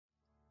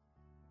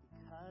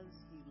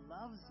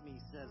loves me,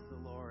 says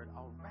the Lord.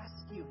 I'll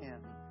rescue him.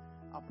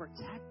 I'll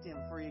protect him,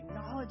 for he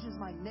acknowledges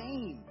my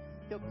name.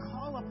 He'll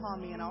call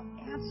upon me, and I'll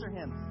answer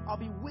him. I'll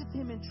be with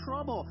him in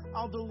trouble.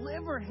 I'll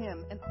deliver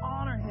him and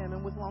honor him,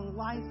 and with long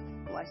life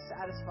will I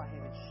satisfy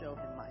him and show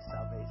him my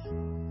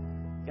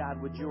salvation. God,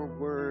 would your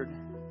word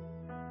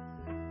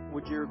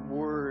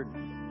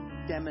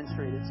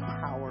demonstrate its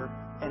power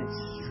and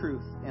its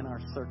truth in our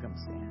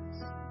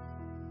circumstance.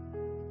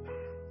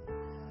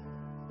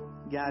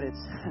 God,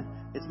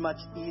 it's much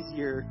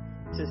easier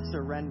to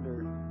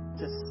surrender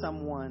to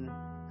someone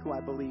who I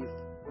believe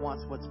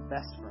wants what's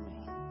best for me.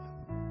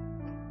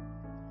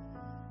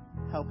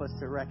 Help us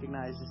to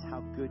recognize just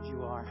how good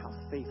you are, how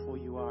faithful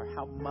you are,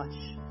 how much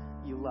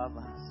you love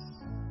us,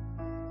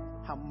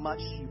 how much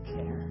you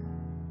care.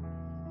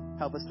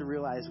 Help us to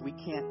realize we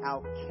can't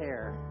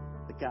out-care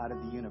the God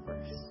of the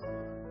universe.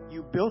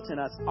 You built in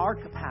us our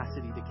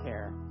capacity to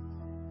care.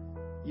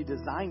 You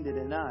designed it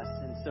in us,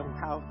 and so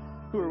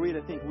who are we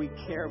to think we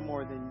care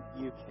more than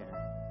you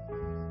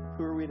care?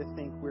 Who are we to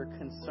think we're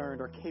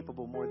concerned or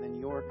capable more than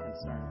you're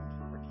concerned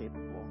or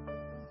capable?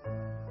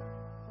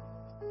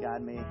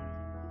 God,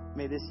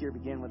 may this year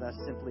begin with us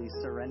simply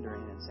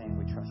surrendering and saying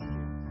we trust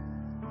you.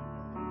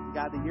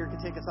 God, the year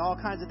could take us all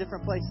kinds of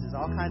different places,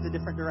 all kinds of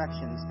different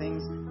directions,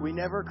 things we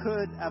never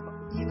could have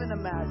even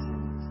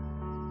imagined.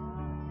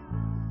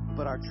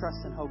 But our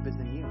trust and hope is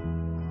in you.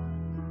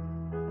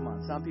 Come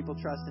on, some people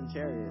trust in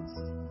chariots.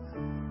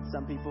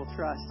 Some people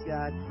trust,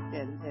 God,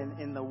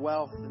 in the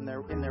wealth, in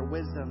their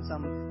wisdom.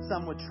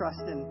 Some would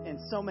trust in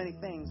so many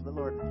things, but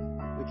Lord,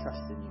 we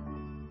trust in you.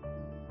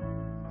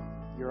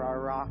 You're our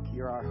rock.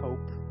 You're our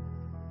hope.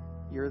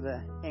 You're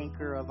the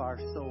anchor of our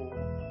soul.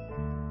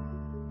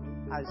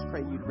 I just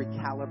pray you'd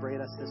recalibrate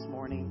us this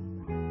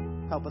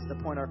morning. Help us to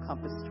point our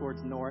compass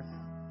towards north.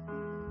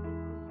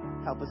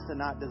 Help us to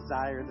not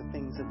desire the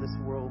things of this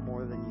world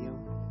more than you.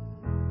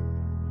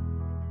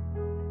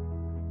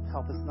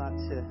 Help us not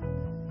to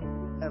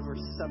ever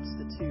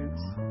substitute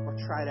or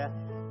try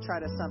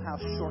to somehow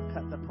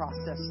shortcut the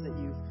process that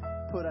you've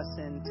put us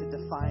in to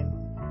define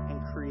and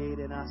create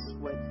in us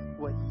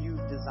what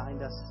you've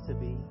designed us to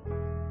be.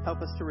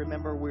 Help us to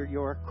remember we're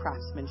your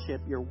craftsmanship,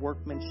 your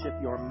workmanship,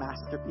 your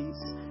masterpiece.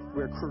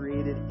 We're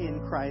created in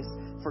Christ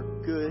for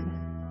good,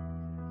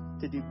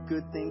 to do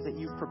good things that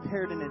you've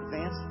prepared in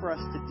advance for us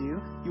to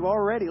do. You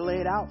already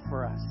laid out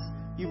for us.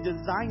 You've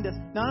designed us.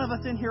 None of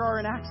us in here are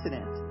an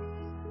accident.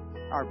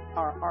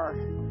 Our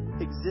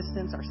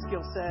existence, our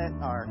skill set,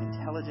 our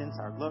intelligence,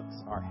 our looks,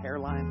 our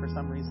hairline for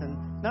some reason,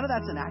 none of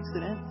that's an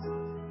accident.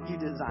 You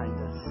designed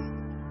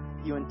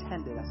us. You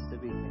intended us to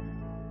be here.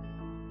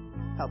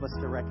 Help us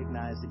to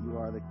recognize that you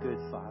are the good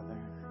Father.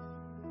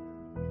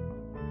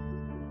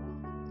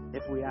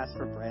 If we ask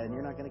for bread,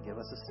 you're not going to give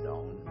us a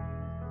stone.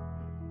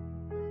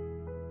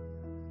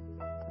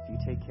 If you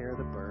take care of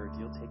the birds,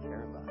 you'll take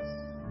care of us.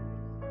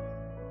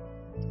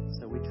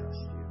 So we trust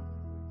you.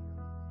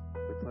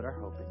 We put our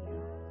hope in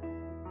you.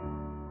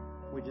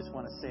 We just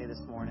want to say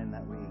this morning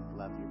that we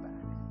love you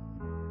back.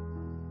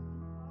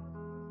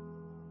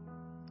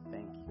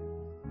 Thank you.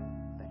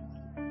 Thank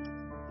you.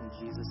 In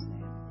Jesus'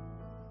 name.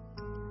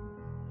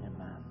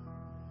 Amen.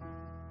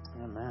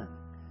 Amen.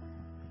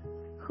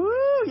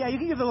 Whoo! Yeah, you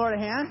can give the Lord a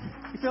hand.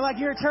 You feel like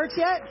you're at church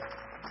yet?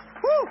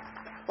 Woo!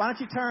 Why don't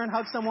you turn,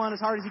 hug someone as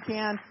hard as you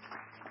can.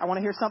 I want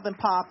to hear something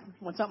pop.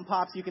 When something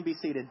pops, you can be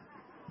seated.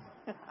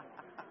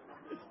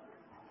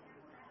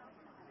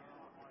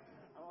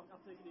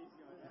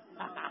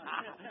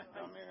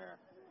 Come here.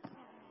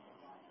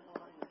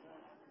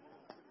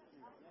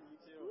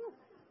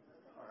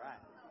 All right.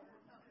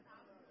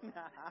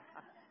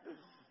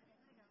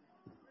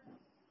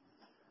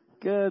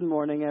 Good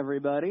morning,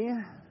 everybody.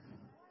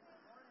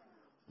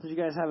 Did you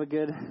guys have a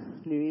good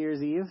New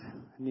Year's Eve?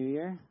 New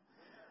Year?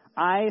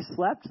 I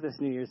slept this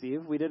New Year's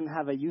Eve. We didn't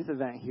have a youth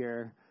event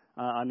here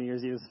on New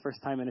Year's Eve. It was the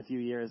first time in a few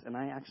years, and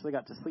I actually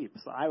got to sleep.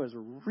 So I was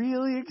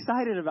really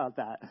excited about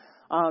that.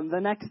 The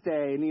next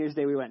day, New Year's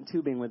Day, we went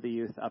tubing with the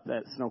youth up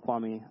at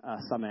Snoqualmie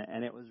Summit,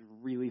 and it was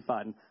really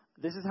fun.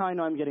 This is how I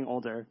know I'm getting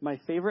older. My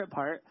favorite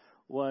part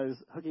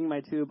was hooking my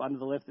tube onto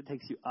the lift that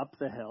takes you up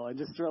the hill and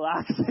just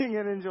relaxing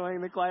and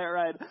enjoying the quiet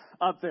ride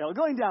up the hill.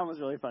 Going down was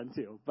really fun,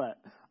 too, but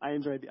I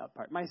enjoyed the up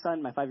part. My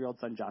 5-year-old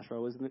son,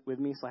 Joshua, was with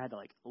me, so I had to,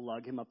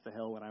 lug him up the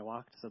hill when I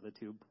walked, so the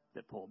tube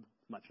that pulled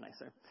much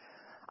nicer.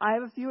 I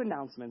have a few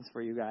announcements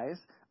for you guys.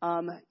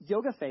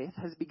 Yoga Faith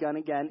has begun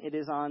again. It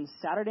is on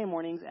Saturday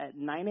mornings at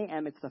 9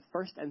 a.m. It's the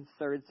first and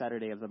third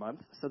Saturday of the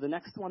month. So the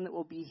next one that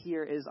will be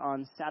here is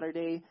on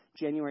Saturday,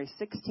 January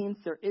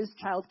 16th. There is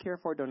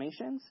childcare for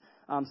donations.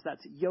 So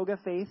that's Yoga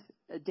Faith.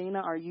 Dana,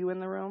 are you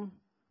in the room?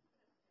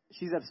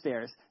 She's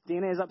upstairs.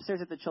 Dana is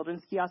upstairs at the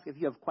children's kiosk. If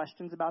you have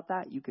questions about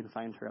that, you can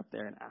find her up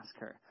there and ask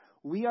her.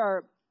 We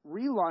are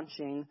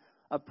relaunching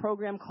a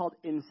program called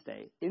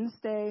Instay.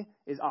 Instay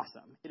is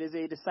awesome. It is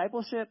a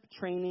discipleship,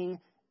 training,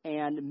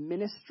 and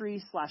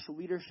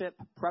ministry/leadership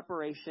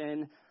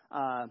preparation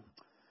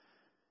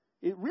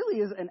it really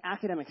is an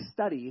academic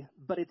study,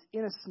 but it's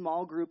in a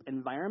small group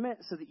environment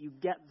so that you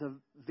get the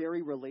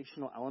very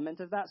relational element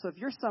of that. So if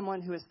you're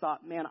someone who has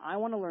thought, man, I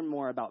want to learn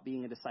more about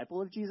being a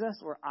disciple of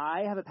Jesus, or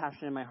I have a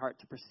passion in my heart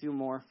to pursue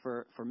more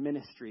for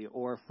ministry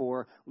or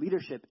for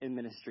leadership in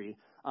ministry,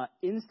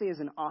 InStay is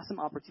an awesome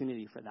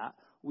opportunity for that.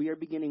 We are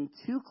beginning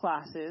 2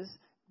 classes,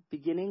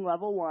 beginning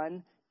level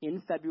 1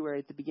 in February,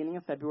 at the beginning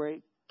of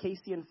February.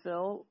 Casey and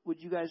Phil,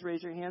 would you guys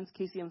raise your hands?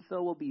 Casey and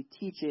Phil will be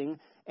teaching,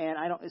 and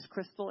is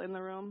Crystal in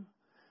the room?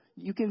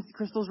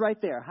 Crystal's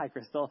right there. Hi,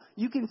 Crystal.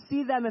 You can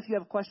see them if you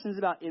have questions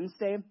about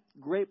InStay.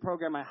 Great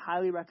program. I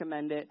highly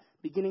recommend it.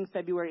 Beginning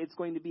February, it's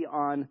going to be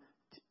on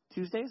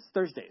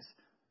Thursdays.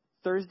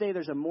 Thursday,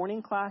 there's a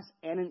morning class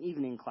and an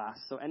evening class,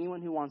 so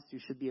anyone who wants to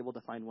should be able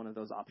to find one of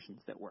those options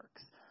that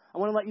works. I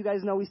want to let you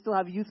guys know we still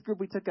have youth group.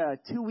 We took a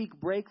 2-week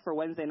break for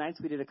Wednesday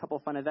nights. We did a couple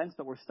fun events,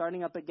 but we're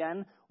starting up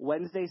again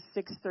Wednesday,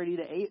 6:30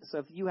 to 8. So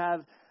if you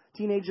have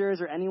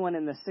teenagers or anyone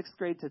in the 6th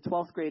grade to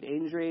 12th grade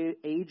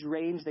age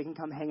range, they can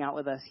come hang out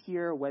with us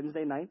here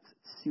Wednesday nights.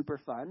 It's super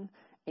fun.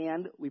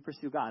 And we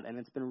pursue God. And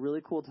it's been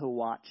really cool to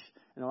watch.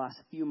 In the last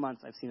few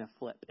months, I've seen a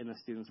flip in the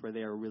students where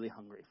they are really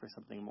hungry for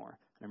something more.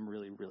 And I'm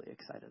really, really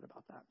excited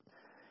about that.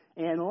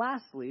 And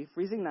lastly,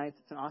 Freezing Nights.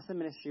 It's an awesome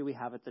ministry we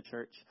have at the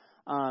church.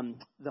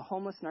 The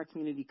homeless in our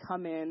community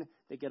come in,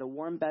 they get a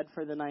warm bed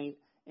for the night,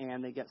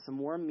 and they get some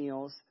warm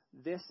meals.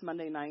 This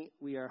Monday night,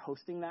 we are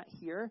hosting that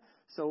here.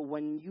 So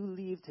when you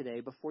leave today,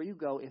 before you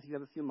go, if you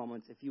have a few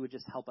moments, if you would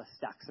just help us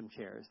stack some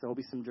chairs. There will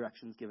be some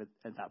directions given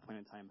at that point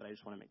in time, but I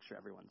just want to make sure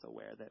everyone's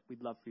aware that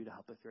we'd love for you to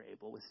help if you're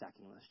able with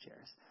stacking those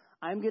chairs.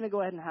 I'm going to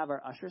go ahead and have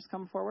our ushers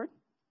come forward.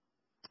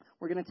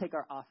 We're going to take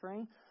our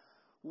offering.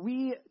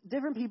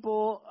 Different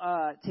people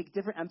take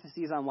different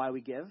emphases on why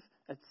we give.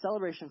 At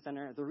Celebration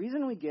Center, the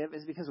reason we give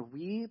is because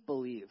we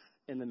believe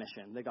in the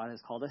mission that God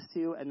has called us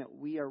to, and that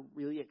we are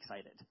really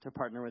excited to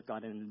partner with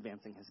God in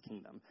advancing his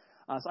kingdom.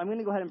 So I'm going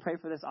to go ahead and pray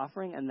for this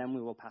offering, and then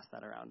we will pass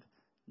that around.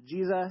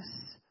 Jesus,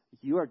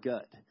 you are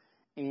good,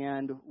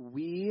 and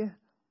we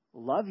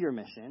love your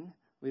mission.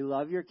 We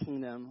love your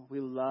kingdom. We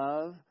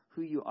love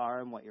who you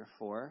are and what you're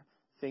for.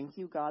 Thank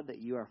you, God, that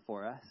you are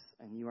for us,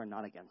 and you are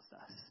not against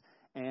us.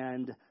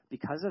 And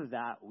because of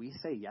that, we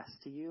say yes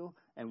to you,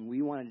 and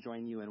we want to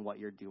join you in what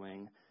you're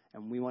doing,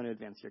 and we want to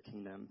advance your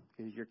kingdom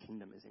because your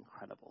kingdom is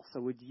incredible.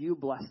 So would you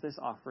bless this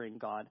offering,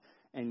 God,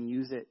 and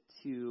use it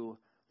to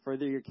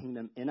further your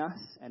kingdom in us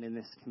and in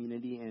this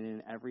community and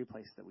in every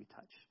place that we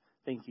touch.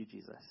 Thank you,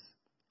 Jesus.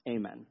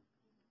 Amen.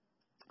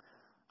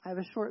 I have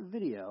a short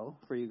video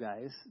for you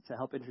guys to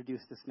help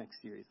introduce this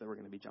next series that we're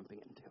going to be jumping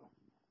into.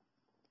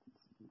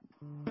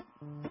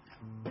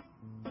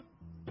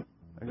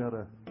 I got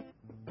a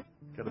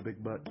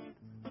big butt.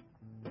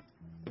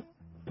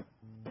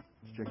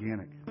 It's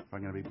gigantic, if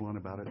I'm going to be blunt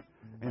about it.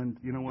 And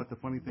you know what? The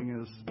funny thing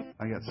is,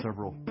 I got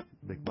several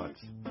big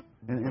butts.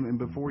 And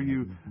before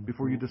you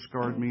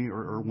discard me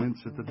or wince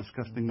at the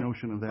disgusting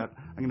notion of that,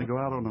 I'm going to go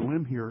out on a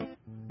limb here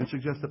and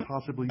suggest that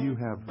possibly you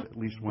have at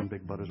least one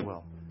big butt as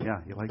well.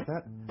 Yeah, you like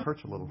that?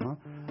 Hurts a little, huh?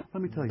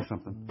 Let me tell you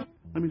something.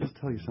 Let me just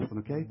tell you something,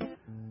 okay?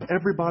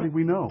 Everybody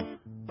we know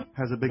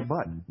has a big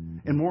butt.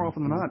 And more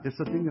often than not, it's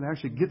the thing that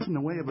actually gets in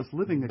the way of us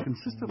living a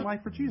consistent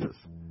life for Jesus.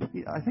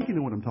 I think you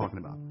know what I'm talking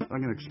about.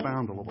 I'm going to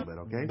expound a little bit,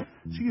 okay?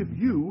 See if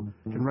you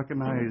can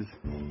recognize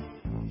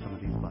some of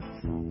these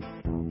butts.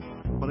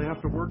 But I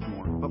have to work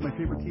more. But my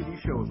favorite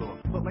TV show is on.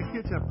 But my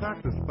kids have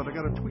practice. But I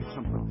got to tweet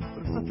something.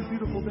 But it's such a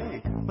beautiful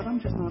day. But I'm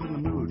just not in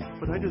the mood.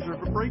 But I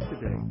deserve a break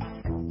today.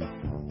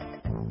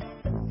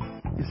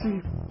 You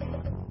see,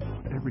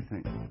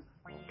 everything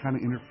kind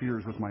of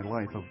interferes with my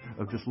life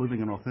of just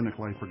living an authentic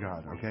life for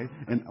God, okay?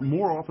 And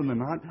more often than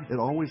not, it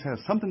always has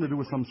something to do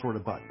with some sort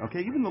of butt, okay?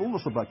 Even the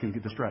littlest of butt can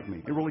distract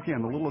me. It really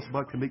can. The littlest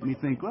butt can make me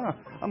think,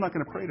 I'm not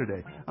going to pray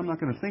today. I'm not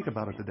going to think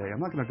about it today. I'm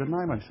not going to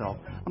deny myself.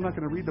 I'm not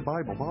going to read the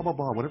Bible, blah, blah,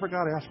 blah. Whatever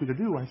God asks me to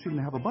do, I seem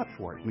to have a butt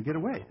for it and get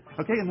away,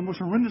 okay? And the most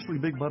horrendously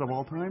big butt of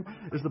all time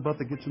is the butt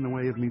that gets in the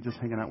way of me just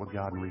hanging out with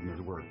God and reading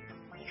His Word.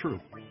 True.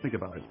 Think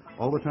about it.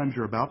 All the times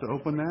you're about to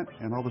open that,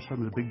 and all of a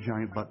sudden the big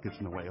giant butt gets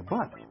in the way. A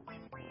butt.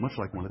 Much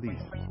like one of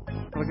these.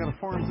 But I got a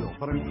farm bill,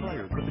 but I'm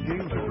tired, but the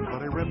game's over,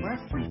 but I read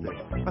last Tuesday,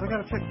 but I got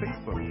to check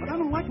Facebook, but I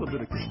don't like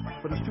Leviticus,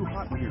 but it's too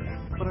hot in here,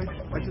 but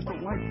I just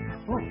don't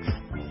like books,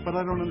 but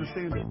I don't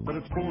understand it, but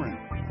it's boring.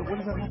 But what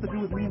does that have to do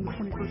with me in the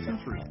 21st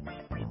century?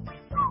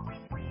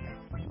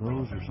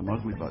 Those are some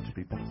ugly butts,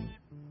 people.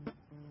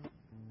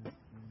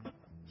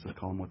 So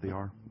call them what they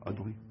are,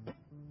 ugly.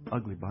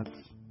 Ugly butts.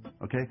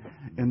 Okay?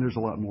 And there's a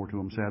lot more to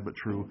them, sad but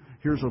true.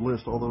 Here's a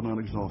list, although not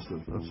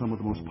exhaustive, of some of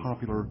the most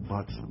popular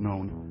butts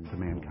known to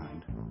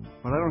mankind.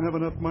 But I don't have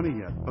enough money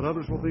yet. But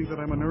others will think that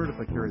I'm a nerd if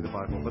I carry the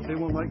Bible. But they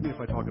won't like me if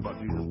I talk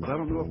about Jesus. But I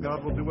don't know if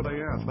God will do what I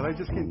ask. But I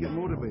just can't get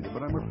motivated.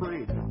 But I'm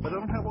afraid. But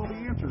I don't have all the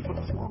answers. But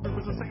the small group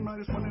is the same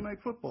night as Monday Night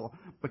Football.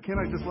 But can't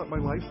I just let my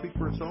life speak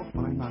for itself?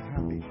 But I'm not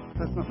happy.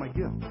 That's not my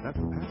gift. That's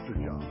the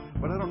pastor's job.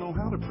 But I don't know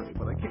how to pray.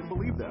 But I can't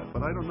believe that.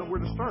 But I don't know where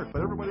to start.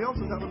 But everybody else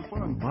is having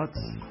fun. Butts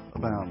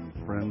abound,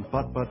 friend.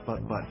 But.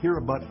 Here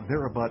a butt,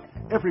 there a butt,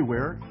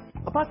 everywhere.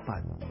 A butt,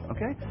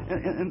 okay?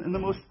 And the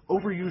most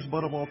overused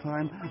butt of all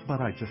time,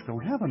 but I just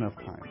don't have enough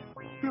time.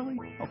 Really?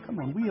 Oh, come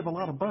on. We have a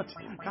lot of butts.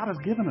 God has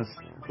given us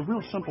a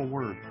real simple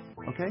word,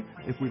 okay?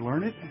 If we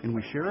learn it and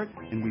we share it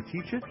and we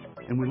teach it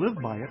and we live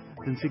by it,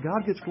 then see,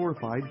 God gets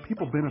glorified,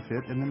 people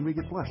benefit, and then we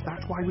get blessed.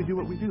 That's why we do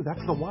what we do.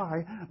 That's the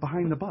why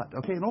behind the butt,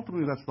 okay? And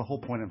ultimately, that's the whole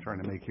point I'm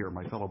trying to make here,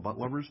 my fellow butt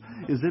lovers,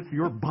 is if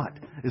your butt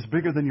is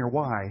bigger than your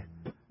why,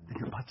 then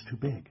your butt's too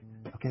big.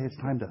 Okay, it's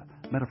time to,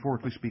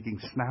 metaphorically speaking,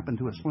 snap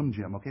into a Slim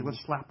Jim. Okay, let's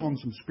slap on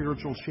some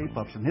spiritual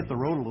shape-ups and hit the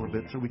road a little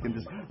bit so we can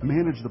just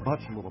manage the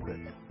butts a little bit.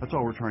 That's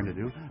all we're trying to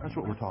do. That's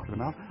what we're talking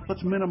about.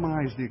 Let's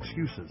minimize the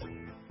excuses.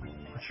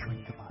 Let's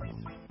shrink the butts.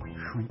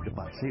 Shrink the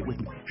butts. Say it with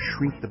me.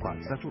 Shrink the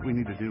butts. That's what we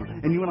need to do.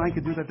 And you and I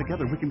can do that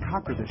together. We can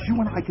conquer this. You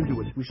and I can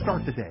do it. We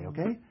start today,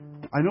 okay?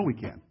 I know we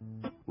can.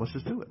 Let's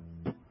just do it.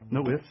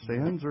 No ifs,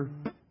 ands, or...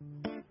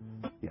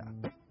 Yeah.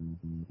 I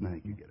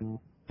think you get it.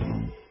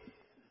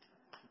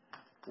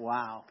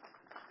 Wow.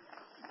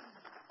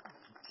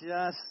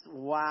 Just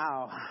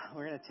wow.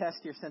 We're going to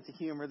test your sense of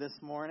humor this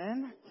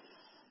morning.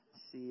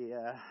 See,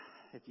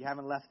 if you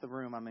haven't left the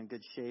room, I'm in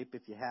good shape.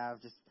 If you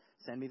have, just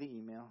send me the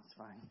email. It's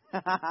fine.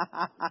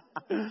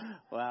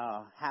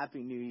 Wow.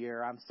 Happy New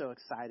Year. I'm so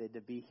excited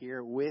to be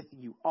here with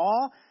you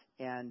all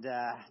and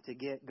to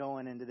get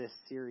going into this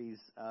series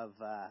of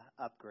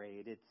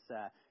Upgrade.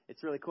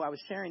 It's really cool. I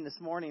was sharing this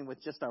morning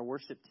with just our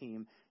worship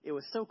team. It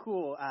was so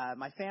cool.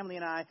 My family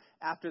and I,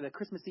 after the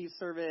Christmas Eve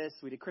service,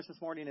 we did Christmas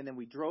morning, and then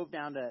we drove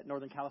down to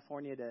Northern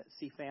California to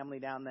see family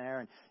down there.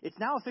 And it's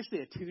now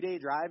officially a 2-day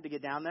drive to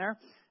get down there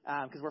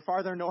because we're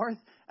farther north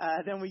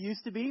than we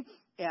used to be.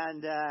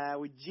 And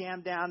we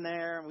jammed down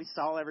there, and we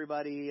saw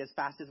everybody as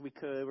fast as we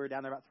could. We were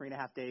down there about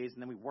 3.5 days,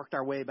 and then we worked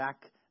our way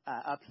back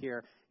up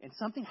here. And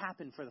something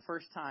happened for the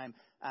first time.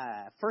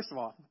 First of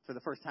all, for the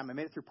first time, I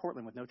made it through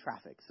Portland with no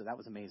traffic. So that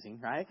was amazing,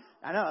 right?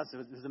 I know, it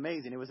was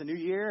amazing. It was a new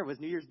year. It was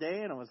New Year's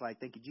Day. And I was like,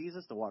 thank you,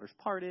 Jesus. The waters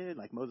parted.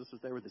 Like Moses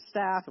was there with his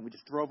staff. And we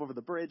just drove over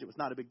the bridge. It was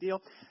not a big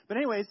deal. But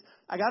anyways,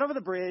 I got over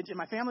the bridge. And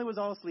my family was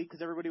all asleep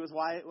because everybody was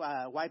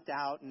wiped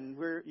out. And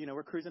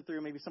we're cruising through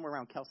maybe somewhere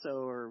around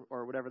Kelso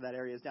or whatever that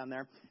area is down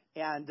there.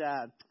 And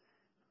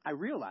I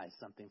realized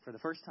something. For the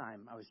first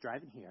time, I was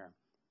driving here.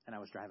 And I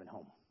was driving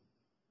home.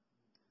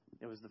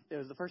 It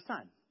was the first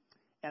time.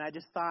 And I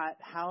just thought,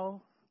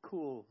 how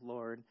cool,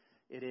 Lord,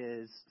 it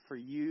is for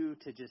you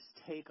to just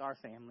take our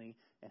family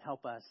and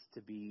help us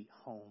to be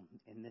home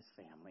in this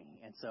family.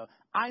 And so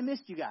I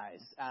missed you guys,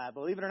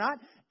 believe it or not.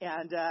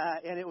 And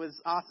it was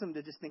awesome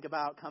to just think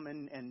about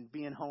coming and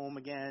being home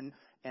again.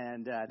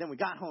 And then we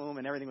got home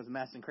and everything was a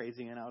mess and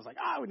crazy. And I was like,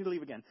 we need to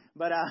leave again.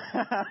 But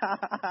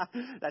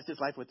that's just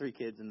life with 3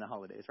 kids in the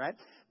holidays, right?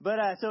 But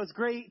so it's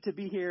great to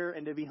be here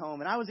and to be home.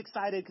 And I was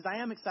excited because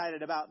I am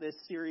excited about this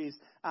series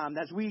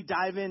as we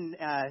dive in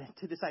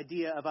to this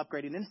idea of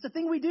upgrading. And it's the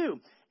thing we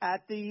do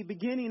at the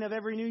beginning of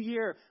every new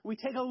year. We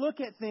take a look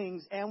at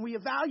things and we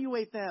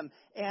evaluate them.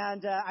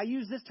 And I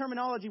use this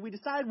terminology. We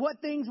decide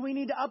what things we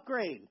need to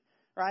upgrade,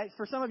 right?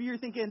 For some of you, you're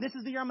thinking, this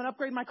is the year I'm going to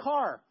upgrade my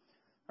car.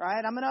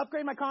 Right? I'm going to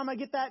upgrade my car. I'm going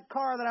to get that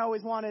car that I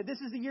always wanted.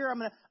 This is the year I'm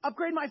going to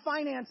upgrade my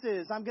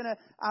finances. I'm going to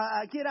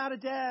get out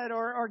of debt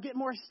or get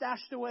more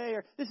stashed away.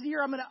 Or this is the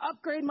year I'm going to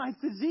upgrade my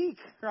physique.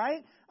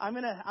 Right? I'm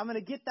going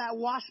to get that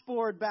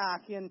washboard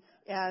back and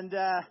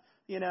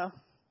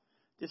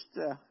just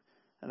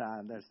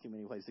there's too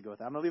many ways to go with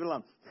that. I'm going to leave it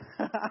alone.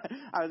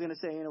 I was going to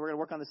say we're going to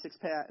work on the six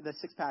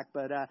pack,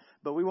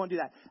 but we won't do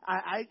that.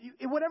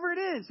 Whatever it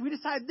is, we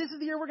decide this is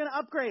the year we're going to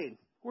upgrade.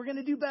 We're going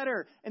to do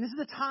better. And this is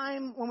a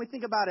time when we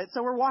think about it.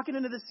 So we're walking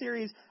into this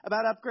series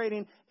about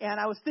upgrading. And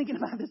I was thinking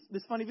about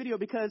this funny video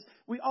because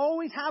we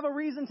always have a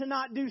reason to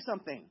not do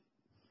something.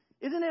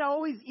 Isn't it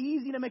always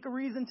easy to make a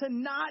reason to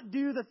not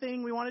do the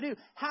thing we want to do?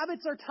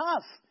 Habits are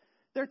tough.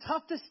 They're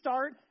tough to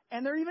start,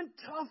 and they're even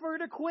tougher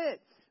to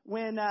quit.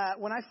 When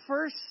I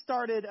first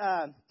started,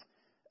 I'm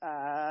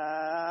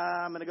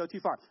going to go too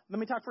far. Let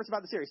me talk first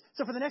about the series.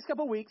 So for the next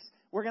couple of weeks,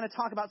 we're going to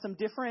talk about some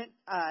different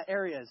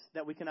areas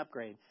that we can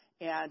upgrade.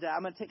 And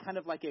I'm going to take kind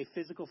of like a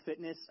physical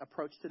fitness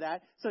approach to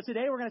that. So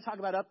today we're going to talk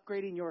about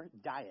upgrading your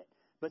diet.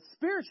 But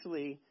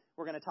spiritually,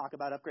 we're going to talk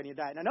about upgrading your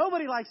diet. Now,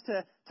 nobody likes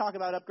to talk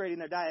about upgrading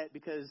their diet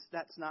because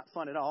that's not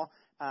fun at all.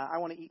 I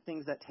want to eat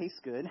things that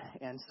taste good.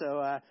 And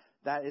so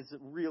that is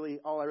really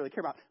all I really care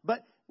about.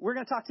 But we're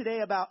going to talk today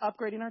about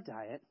upgrading our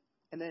diet.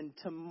 And then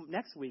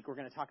next week, we're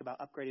going to talk about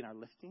upgrading our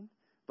lifting.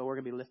 But we're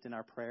going to be lifting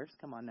our prayers.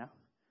 Come on now.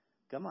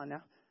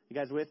 You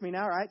guys with me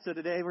now, right? So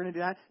today we're going to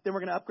do that. Then we're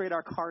going to upgrade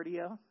our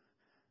cardio.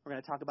 We're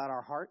going to talk about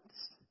our hearts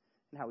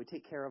and how we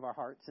take care of our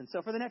hearts. And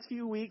so for the next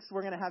few weeks,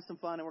 we're going to have some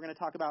fun, and we're going to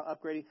talk about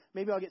upgrading.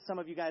 Maybe I'll get some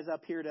of you guys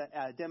up here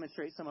to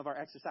demonstrate some of our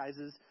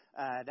exercises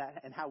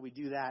and how we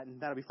do that,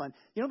 and that'll be fun.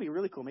 You know, it'll be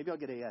really cool. Maybe I'll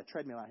get a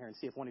treadmill out here and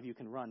see if one of you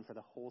can run for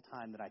the whole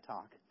time that I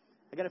talk.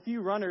 I got a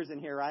few runners in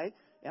here, right?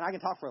 And I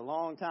can talk for a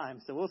long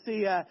time. So we'll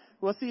see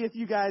if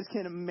you guys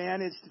can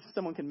manage, if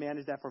someone can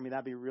manage that for me.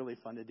 That'd be really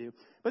fun to do.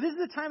 But this is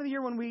the time of the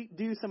year when we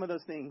do some of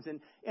those things.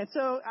 And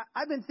so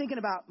I've been thinking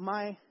about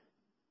my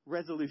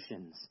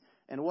resolutions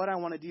And what I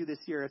want to do this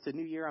year, it's a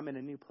new year, I'm in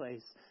a new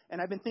place.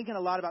 And I've been thinking a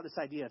lot about this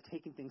idea of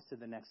taking things to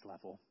the next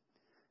level.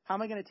 How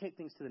am I going to take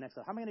things to the next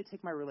level? How am I going to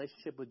take my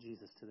relationship with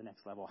Jesus to the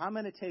next level? How am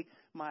I going to take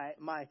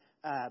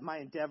my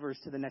endeavors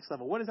to the next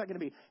level? What is that going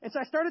to be? And so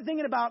I started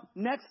thinking about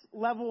next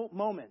level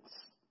moments.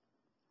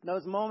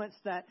 Those moments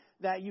that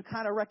you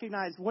kind of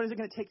recognize, what is it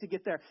going to take to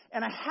get there?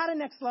 And I had a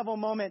next level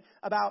moment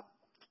about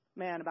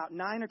 9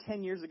 or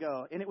 10 years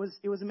ago, and it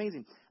was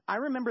amazing. I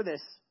remember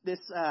this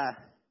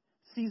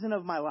season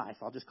of my life,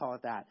 I'll just call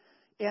it that.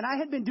 And I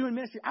had been doing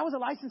ministry. I was a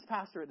licensed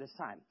pastor at this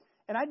time,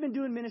 and I'd been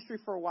doing ministry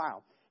for a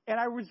while. And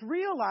I was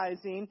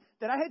realizing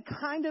that I had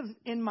kind of,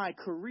 in my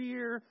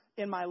career,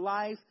 in my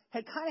life,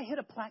 had kind of hit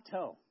a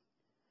plateau.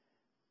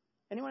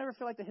 Anyone ever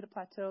feel like they hit a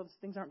plateau?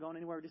 Things aren't going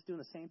anywhere. We're just doing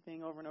the same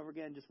thing over and over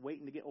again, just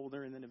waiting to get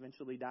older and then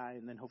eventually die,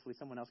 and then hopefully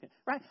someone else can.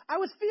 Right? I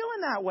was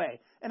feeling that way.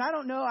 And I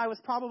don't know, I was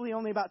probably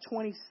only about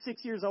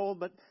 26 years old,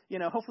 but,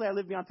 hopefully I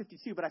lived beyond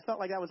 52, but I felt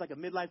like that was like a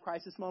midlife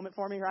crisis moment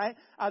for me, right?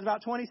 I was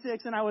about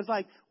 26, and I was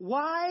like,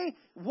 why,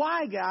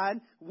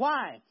 God?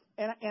 Why?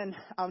 And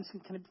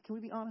can we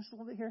be honest a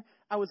little bit here?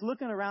 I was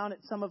looking around at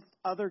some of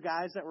other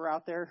guys that were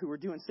out there who were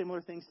doing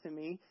similar things to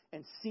me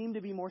and seemed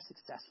to be more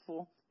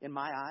successful in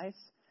my eyes.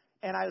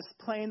 And I was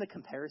playing the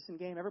comparison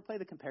game. Ever play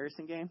the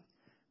comparison game?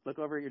 Look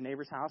over at your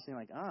neighbor's house and you're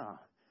like, I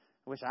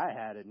wish I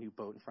had a new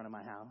boat in front of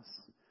my house.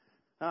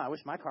 I wish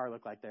my car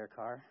looked like their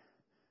car.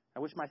 I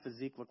wish my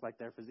physique looked like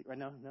their physique. Right?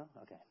 No?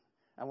 Okay.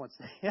 I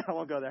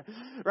won't go there.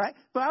 Right?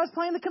 But I was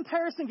playing the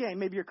comparison game.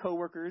 Maybe your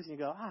coworkers, and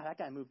you go, that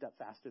guy moved up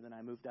faster than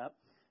I moved up.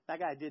 That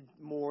guy did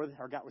more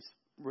or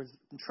was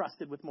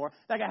entrusted with more.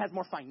 That guy has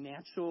more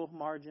financial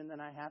margin than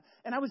I have.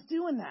 And I was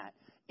doing that.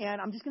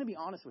 And I'm just going to be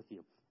honest with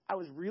you. I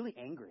was really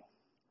angry.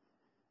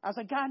 I was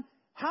like, God,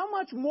 how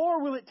much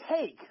more will it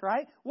take,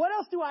 right? What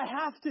else do I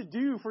have to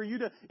do for you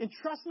to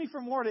entrust me for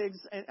more?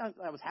 And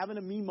I was having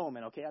a me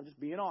moment, okay? I'm just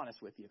being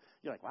honest with you.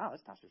 You're like, wow, this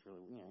pastor's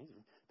really,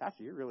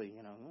 pastor, you're really,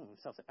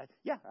 self-centered.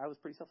 Yeah, I was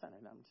pretty self-centered.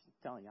 I'm just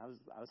telling you,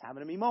 I was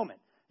having a me moment.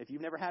 If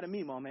you've never had a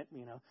me moment,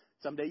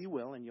 someday you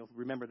will, and you'll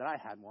remember that I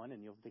had one,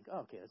 and you'll think,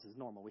 okay, this is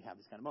normal. We have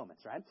these kind of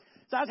moments, right?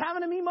 So I was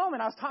having a me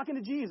moment. I was talking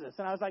to Jesus,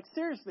 and I was like,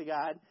 seriously,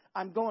 God,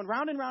 I'm going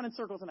round and round in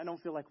circles, and I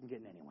don't feel like I'm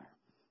getting anywhere.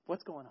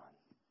 What's going on?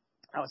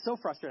 I was so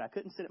frustrated. I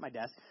couldn't sit at my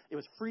desk. It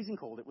was freezing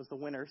cold. It was the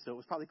winter, so it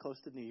was probably close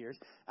to New Year's.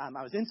 I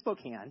was in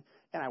Spokane,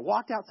 and I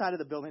walked outside of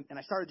the building, and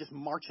I started just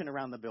marching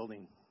around the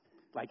building,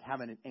 like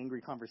having an angry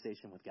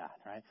conversation with God,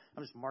 right?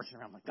 I'm just marching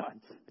around like, God,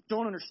 I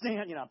don't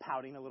understand. I'm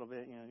pouting a little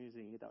bit.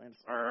 Usually you get that way.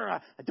 I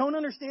don't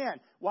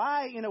understand.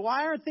 Why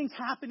aren't things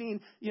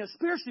happening,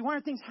 spiritually, why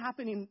aren't things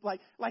happening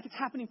like it's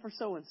happening for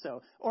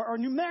so-and-so? Or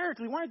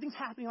numerically, why aren't things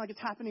happening like it's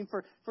happening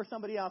for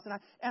somebody else? And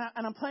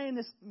I'm playing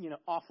this,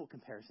 awful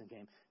comparison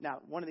game. Now,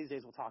 one of these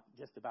days we'll talk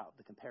just about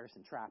the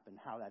comparison trap and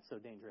how that's so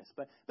dangerous.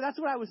 But that's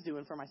what I was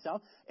doing for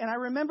myself. And I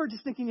remember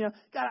just thinking,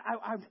 God,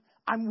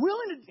 I'm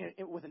willing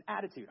to, with an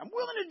attitude, I'm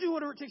willing to do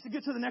whatever it takes to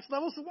get to the next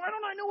level, so why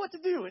don't I know what to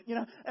do?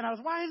 And I was,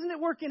 why isn't it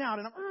working out?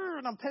 And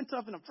I'm pent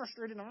up and I'm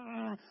frustrated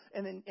and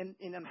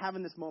I'm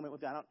having this moment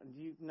with God.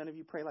 None of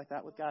you pray like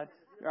that with God?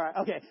 All right,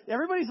 okay.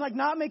 Everybody's like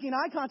not making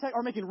eye contact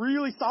or making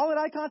really solid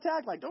eye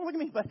contact. Like, don't look at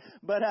me.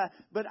 But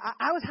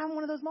I was having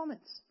one of those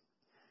moments.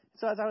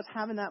 So as I was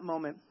having that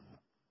moment,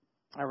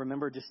 I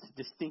remember just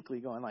distinctly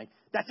going like,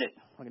 that's it.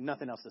 I got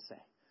nothing else to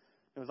say.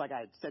 It was like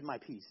I had said my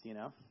piece,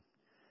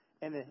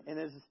 And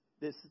there's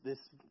this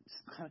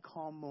kind of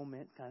calm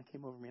moment kind of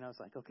came over me, and I was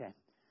like, okay,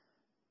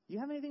 do you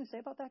have anything to say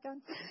about that, God?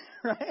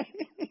 Right?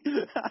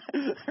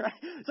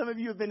 Some of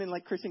you have been in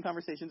like Christian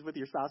conversations with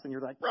your spouse, and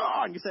you're like,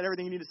 and you said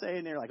everything you need to say,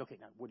 and they're like, okay,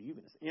 now what are you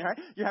going to say? Right?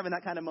 You're having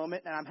that kind of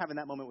moment, and I'm having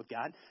that moment with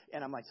God,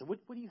 and I'm like, so what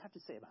do you have to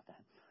say about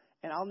that?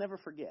 And I'll never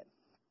forget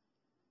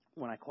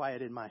when I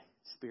quieted my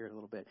spirit a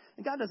little bit.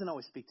 And God doesn't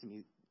always speak to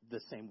me the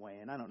same way,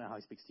 and I don't know how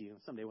he speaks to you.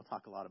 Someday we'll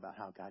talk a lot about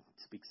how God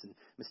speaks in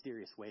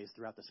mysterious ways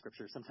throughout the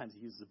scripture. Sometimes he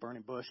uses a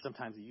burning bush,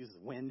 sometimes he uses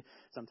wind,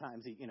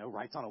 sometimes he,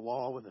 writes on a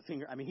wall with a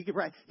finger. I mean, he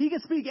can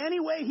speak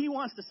any way he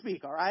wants to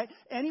speak, all right?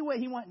 Any way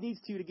he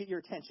needs to get your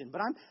attention.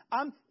 But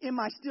I'm in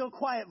my still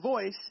quiet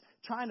voice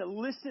trying to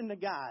listen to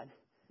God,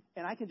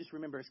 and I can just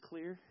remember as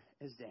clear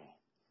as day.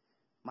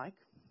 Mike,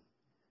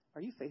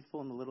 are you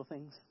faithful in the little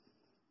things?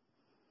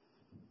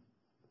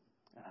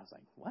 And I was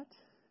like, what?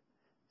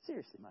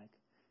 Seriously, Mike,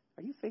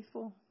 are you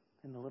faithful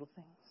in the little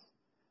things?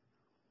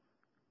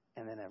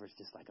 And then there was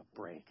just like a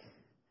break.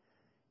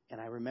 And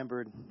I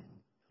remembered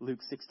Luke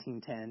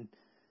 16:10,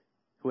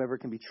 whoever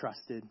can be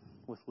trusted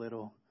with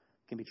little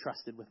can be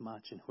trusted with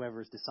much, and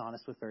whoever is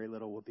dishonest with very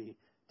little will be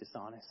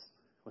dishonest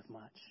with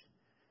much.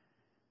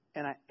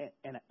 And I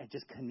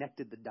just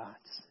connected the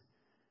dots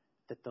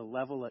that the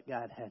level that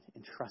God had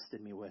entrusted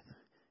me with,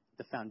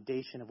 the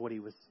foundation of what he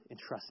was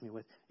entrusting me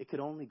with, it could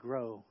only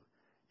grow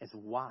as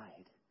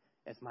wide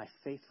as my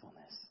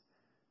faithfulness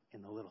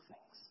in the little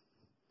things.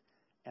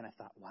 And I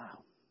thought,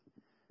 wow,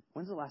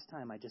 when's the last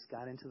time I just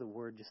got into the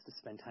Word just to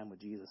spend time with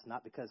Jesus?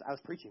 Not because I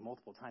was preaching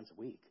multiple times a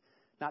week,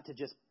 not to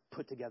just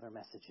put together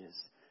messages.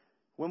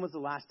 When was the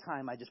last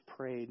time I just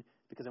prayed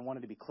because I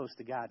wanted to be close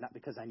to God, not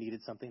because I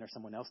needed something or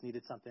someone else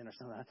needed something or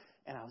something.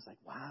 And I was like,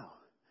 wow.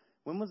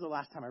 When was the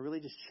last time I really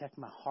just checked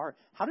my heart?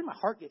 How did my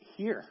heart get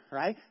here,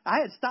 right? I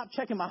had stopped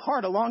checking my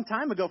heart a long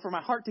time ago for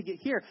my heart to get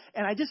here.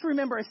 And I just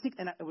remember,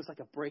 and it was like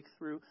a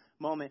breakthrough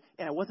moment.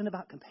 And it wasn't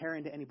about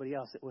comparing to anybody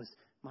else. It was,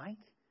 Mike,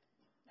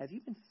 have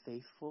you been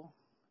faithful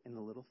in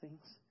the little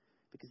things?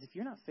 Because if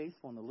you're not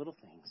faithful in the little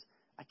things,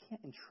 I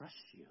can't entrust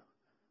you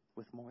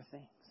with more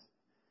things.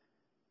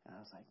 And I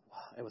was like,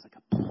 wow. It was like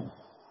a...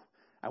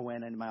 I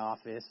went into my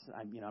office.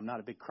 I'm not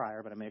a big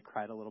crier, but I may have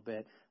cried a little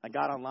bit. I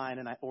got online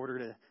and I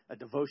ordered a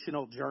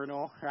devotional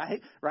journal,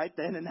 right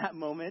then in that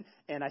moment.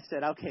 And I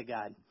said, okay,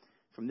 God,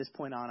 from this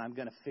point on, I'm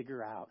going to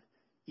figure out,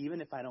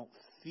 even if I don't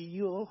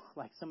feel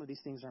like some of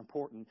these things are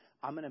important,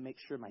 I'm going to make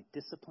sure my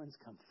disciplines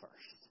come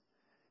first.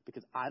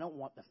 Because I don't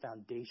want the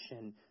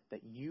foundation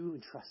that you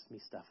entrust me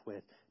stuff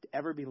with to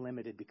ever be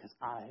limited because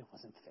I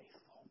wasn't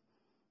faithful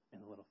in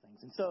the little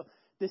things. And so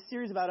this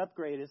series about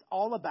Upgrade is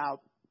all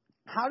about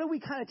how do we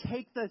kind of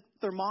take the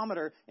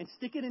thermometer and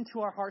stick it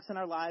into our hearts and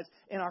our lives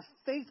and our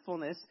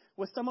faithfulness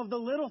with some of the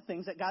little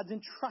things that God's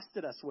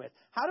entrusted us with?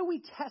 How do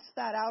we test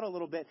that out a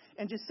little bit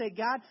and just say,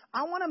 God,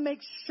 I want to make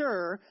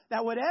sure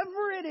that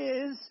whatever it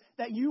is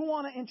that you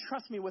want to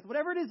entrust me with,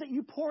 whatever it is that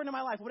you pour into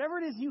my life, whatever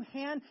it is you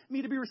hand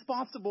me to be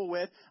responsible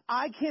with,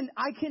 I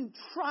can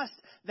trust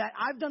that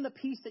I've done the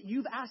piece that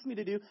you've asked me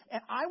to do,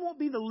 and I won't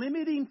be the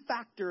limiting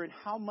factor in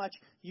how much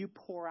you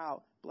pour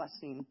out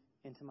blessing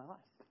into my life.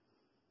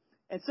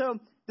 And so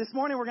this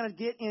morning we're going to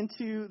get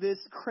into this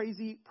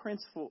crazy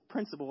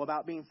principle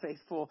about being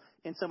faithful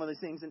in some of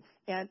these things.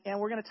 And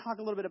we're going to talk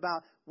a little bit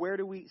about where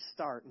do we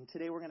start. And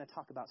today we're going to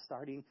talk about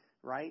starting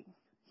right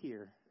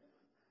here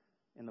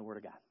in the Word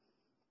of God.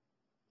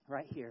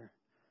 Right here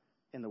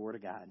in the Word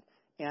of God.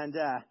 And,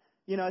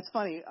 it's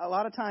funny. A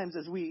lot of times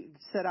as we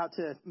set out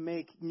to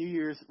make New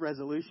Year's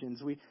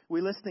resolutions, we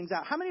list things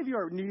out. How many of you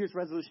are New Year's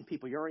resolution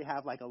people? You already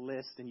have like a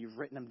list and you've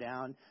written them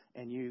down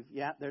and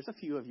there's a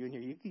few of you in here.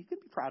 You can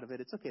be proud of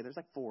it. It's okay. There's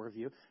like 4 of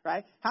you,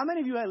 right? How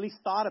many of you at least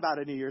thought about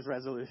a New Year's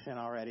resolution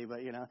already? But,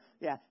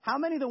 yeah. How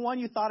many of the one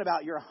you thought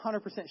about, you're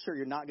 100% sure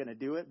you're not going to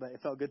do it, but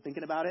it felt good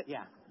thinking about it?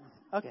 Yeah.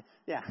 Okay.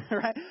 Yeah.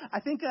 Right. I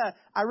think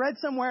I read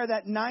somewhere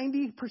that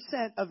 90%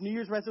 of New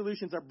Year's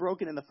resolutions are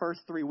broken in the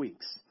first 3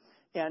 weeks.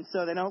 And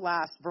so they don't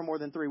last for more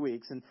than 3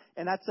 weeks. And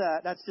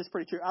that's just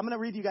pretty true. I'm going to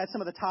read you guys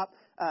some of the top,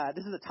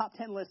 this is a top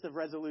 10 list of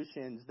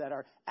resolutions that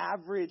are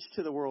average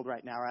to the world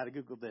right now. I had to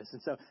Google this.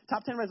 And so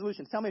top 10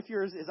 resolutions. Tell me if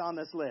yours is on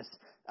this list.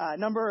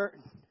 Number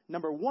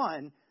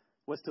 1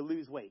 was to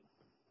lose weight.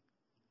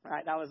 All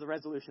right. That was the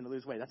resolution, to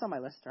lose weight. That's on my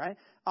list. All right.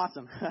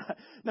 Awesome.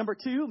 Number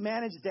 2,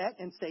 manage debt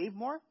and save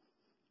more.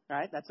 All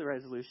right. That's a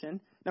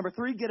resolution. Number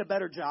 3, get a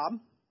better job.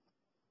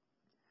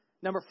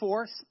 Number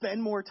 4,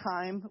 spend more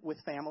time with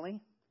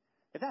family.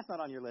 If that's not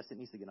on your list, it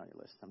needs to get on your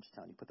list. I'm just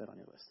telling you, put that on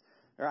your list.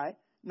 All right.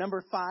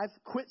 Number 5,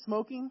 quit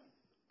smoking.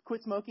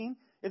 Quit smoking.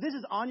 If this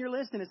is on your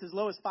list and it's as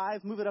low as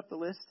 5, move it up the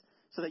list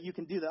so that you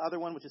can do the other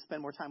one, which is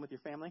spend more time with your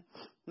family.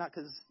 Not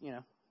because,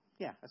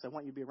 I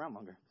want you to be around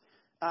longer.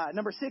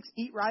 Number 6,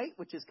 eat right,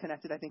 which is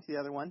connected, I think, to the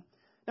other one.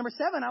 Number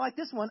 7, I like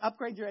this one,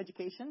 upgrade your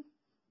education.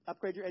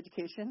 Upgrade your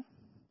education.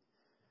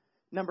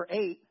 Number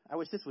 8, I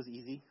wish this was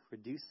easy,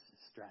 reduce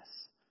stress.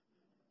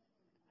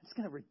 It's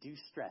going to reduce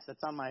stress.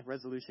 That's on my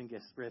resolution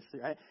list,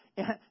 right?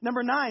 And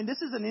number 9, this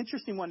is an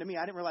interesting one to me.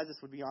 I didn't realize this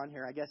would be on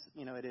here. I guess,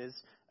 it is.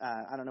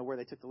 I don't know where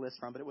they took the list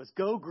from, but it was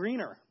go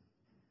greener.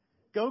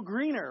 Go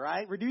greener,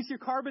 right? Reduce your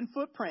carbon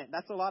footprint.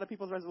 That's a lot of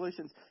people's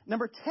resolutions.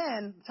 Number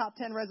 10, top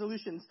 10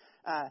 resolutions,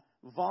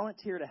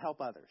 volunteer to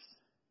help others,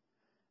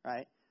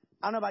 right?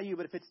 I don't know about you,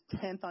 but if it's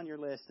 10th on your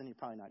list, then you're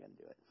probably not going to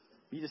do it.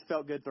 You just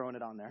felt good throwing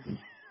it on there.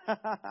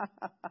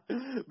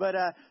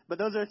 But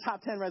those are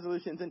top 10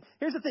 resolutions. And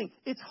here's the thing.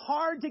 It's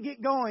hard to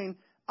get going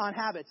on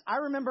habits. I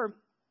remember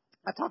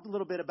I talked a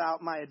little bit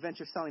about my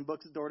adventure selling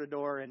books door to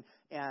door. And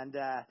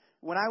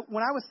when I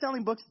was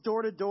selling books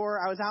door to door,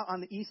 I was out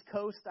on the East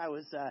Coast. I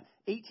was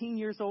 18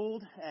 years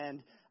old,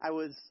 and I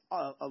was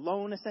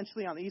alone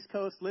essentially on the East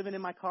Coast, living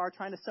in my car,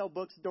 trying to sell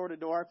books door to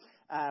door.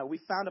 We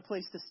found a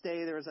place to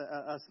stay. There was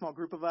a small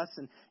group of us,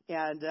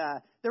 and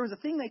there was a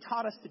thing they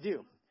taught us to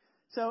do.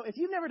 So if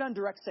you've never done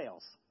direct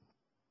sales,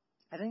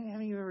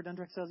 haven't you ever done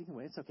direct sales? You can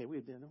wait. It's okay.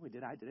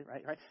 I did it,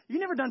 right? If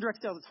you've never done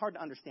direct sales, it's hard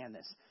to understand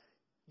this.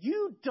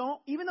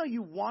 Even though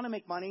you want to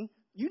make money,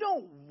 you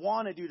don't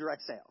want to do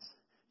direct sales.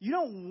 You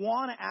don't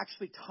want to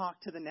actually talk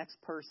to the next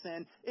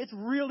person. It's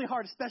really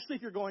hard, especially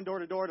if you're going door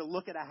to door, to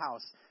look at a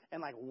house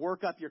and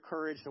work up your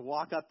courage to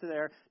walk up to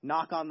there,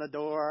 knock on the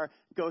door,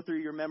 go through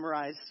your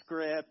memorized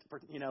script,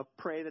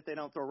 pray that they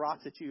don't throw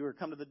rocks at you or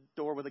come to the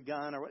door with a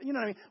gun or what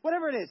I mean?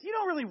 Whatever it is, you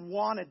don't really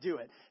want to do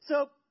it.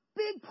 So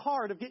big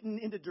part of getting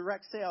into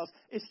direct sales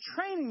is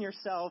training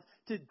yourself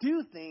to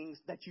do things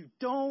that you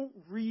don't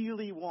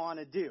really want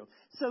to do.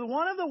 So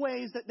one of the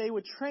ways that they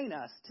would train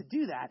us to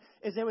do that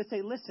is they would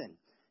say, listen,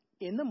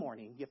 in the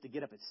morning, you have to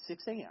get up at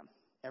 6 a.m.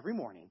 every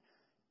morning,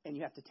 and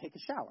you have to take a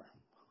shower.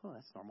 Well,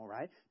 that's normal,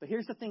 right? But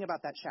here's the thing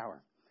about that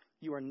shower.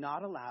 You are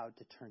not allowed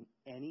to turn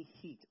any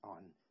heat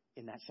on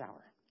in that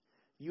shower.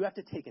 you have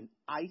to take an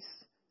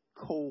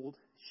ice-cold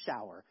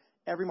shower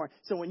every morning.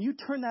 So when you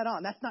turn that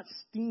on, that's not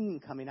steam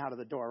coming out of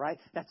the door, right?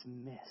 That's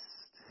mist.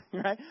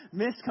 Right?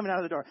 Mist coming out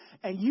of the door.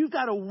 And you've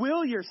got to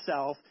will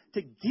yourself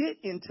to get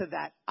into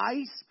that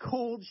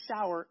ice-cold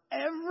shower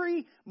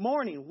every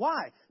morning.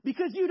 Why?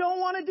 Because you don't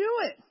want to do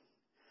it.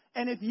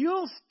 And if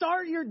you'll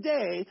start your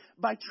day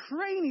by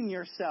training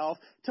yourself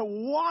to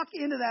walk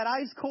into that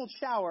ice-cold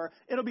shower,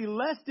 it'll be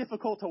less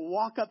difficult to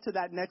walk up to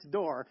that next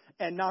door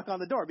and knock on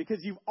the door because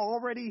you've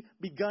already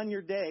begun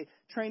your day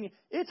training.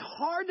 It's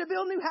hard to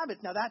build new habits.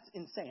 Now, that's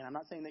insane. I'm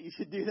not saying that you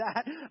should do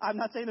that. I'm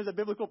not saying there's a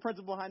biblical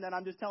principle behind that.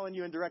 I'm just telling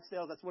you in direct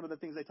sales, that's one of the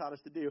things they taught us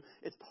to do.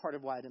 It's part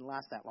of why I didn't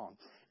last that long.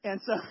 And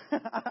so,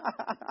 but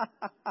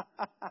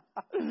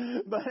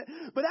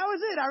that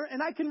was it.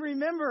 And I can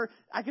remember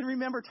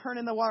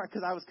turning the water,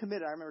 because I was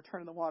committed. I remember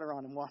turning the water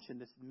on and watching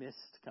this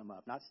mist come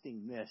up, not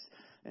steam, mist,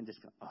 and just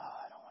going, oh,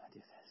 I don't want to do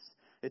this.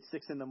 It's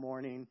 6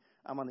 a.m.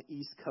 I'm on the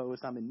East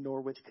Coast. I'm in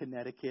Norwich,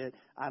 Connecticut.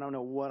 I don't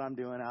know what I'm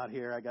doing out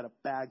here. I got a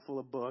bag full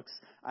of books.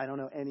 I don't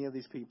know any of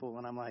these people.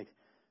 And I'm like,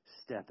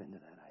 step into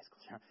that ice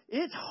cold shower.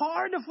 It's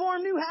hard to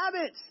form new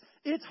habits.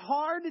 It's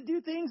hard to do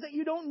things that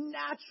you don't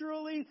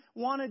naturally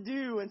want to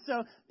do. And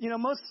so,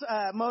 most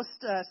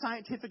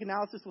scientific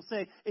analysis will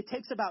say it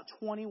takes about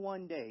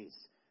 21 days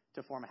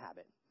to form a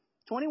habit.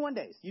 21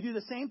 days. You do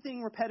the same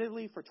thing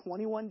repetitively for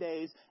 21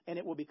 days, and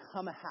it will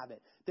become a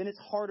habit. Then it's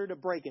harder to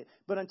break it.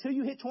 But until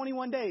you hit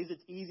 21 days,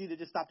 it's easy to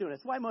just stop doing it.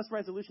 That's why most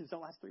resolutions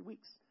don't last 3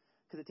 weeks,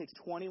 because it takes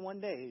 21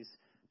 days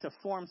to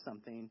form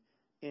something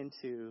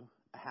into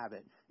a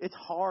habit. It's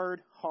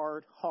hard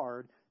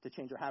to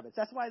change our habits.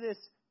 That's why this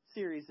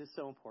series is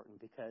so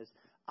important, because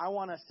I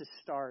want us to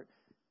start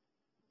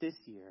this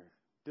year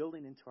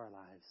building into our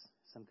lives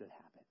some good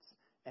habits.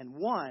 And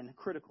one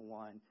critical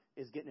one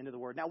is getting into the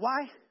Word. Now,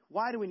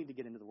 why do we need to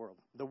get into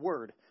the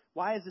Word?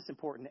 Why is this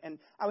important? And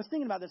I was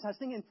thinking about this. I was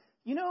thinking,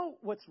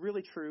 what's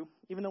really true,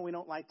 even though we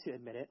don't like to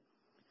admit it?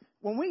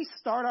 When we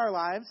start our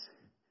lives,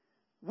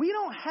 we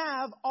don't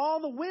have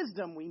all the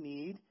wisdom we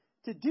need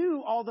to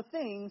do all the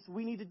things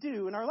we need to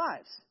do in our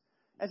lives.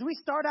 As we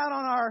start out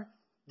on our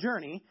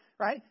journey,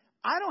 right,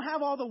 I don't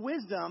have all the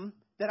wisdom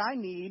that I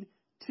need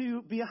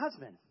to be a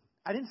husband.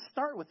 I didn't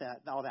start with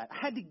all that.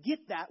 I had to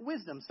get that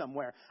wisdom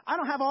somewhere. I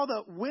don't have all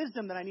the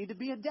wisdom that I need to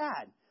be a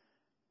dad.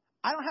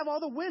 I don't have all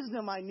the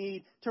wisdom I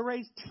need to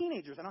raise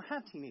teenagers. I don't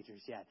have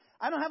teenagers yet.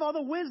 I don't have all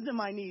the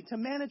wisdom I need to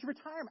manage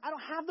retirement. I don't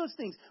have those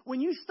things.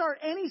 When you start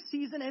any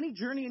season, any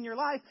journey in your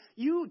life,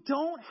 you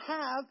don't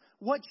have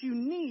what you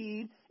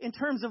need in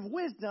terms of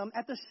wisdom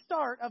at the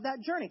start of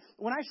that journey.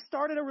 When I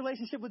started a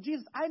relationship with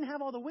Jesus, I didn't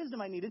have all the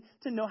wisdom I needed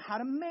to know how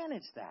to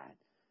manage that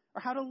or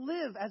how to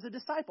live as a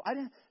disciple.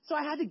 So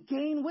I had to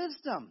gain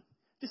wisdom,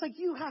 just like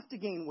you have to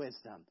gain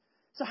wisdom.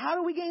 So how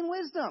do we gain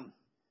wisdom?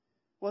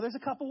 Well, there's a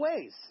couple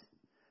ways.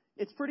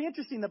 It's pretty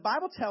interesting. The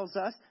Bible tells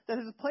us that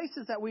there's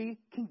places that we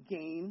can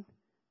gain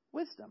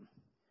wisdom.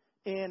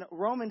 In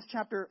Romans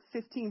chapter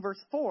 15,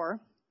 verse 4,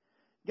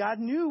 God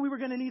knew we were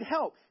going to need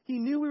help. He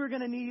knew we were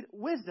going to need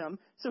wisdom,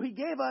 so he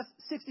gave us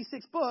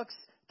 66 books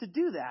to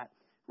do that.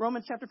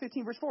 Romans chapter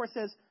 15, verse 4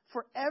 says,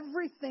 for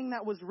everything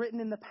that was written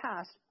in the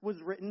past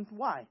was written,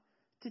 why?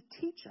 To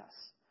teach us,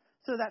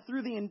 so that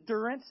through the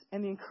endurance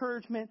and the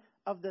encouragement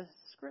of the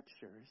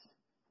Scriptures,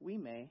 we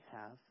may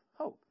have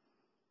hope.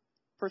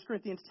 1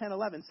 Corinthians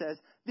 10:11 says,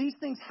 these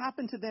things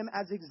happened to them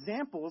as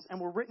examples and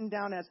were written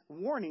down as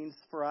warnings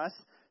for us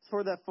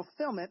for the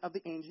fulfillment of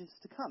the ages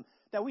to come.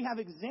 That we have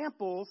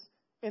examples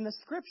in the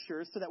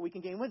Scriptures so that we can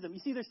gain wisdom. You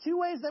see, there's there's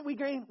 3 ways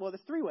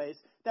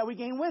that we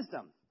gain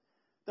wisdom.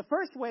 The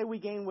first way we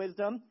gain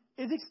wisdom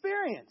is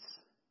experience.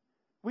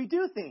 We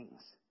do things.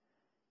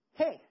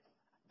 Hey,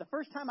 the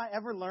first time I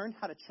ever learned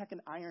how to check an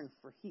iron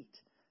for heat,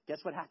 guess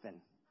what happened?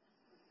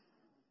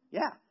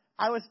 Yeah.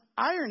 I was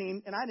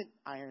ironing, and I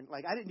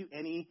didn't do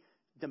any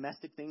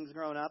domestic things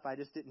growing up. I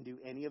just didn't do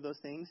any of those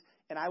things.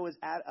 And I was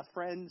at a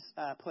friend's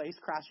place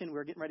crashing. We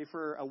were getting ready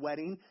for a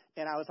wedding,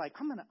 and I was like,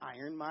 I'm going to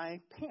iron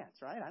my pants,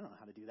 right? I don't know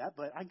how to do that,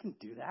 but I can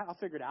do that. I'll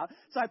figure it out.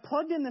 So I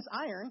plugged in this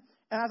iron,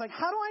 and I was like,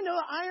 how do I know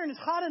the iron is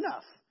hot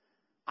enough?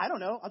 I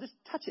don't know. I'll just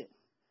touch it.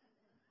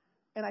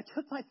 And I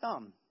took my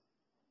thumb,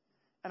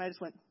 and I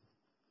just went,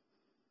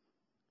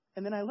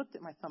 and then I looked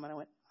at my thumb, and I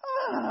went,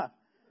 ah!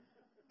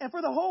 And for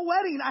the whole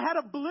wedding, I had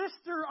a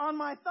blister on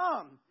my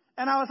thumb.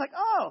 And I was like,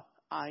 oh,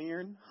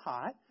 iron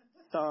hot,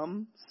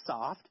 thumb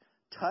soft,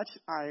 touch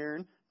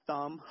iron,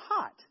 thumb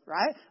hot,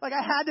 right? Like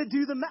I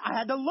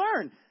had to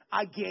learn.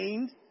 I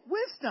gained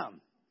wisdom.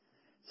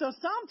 So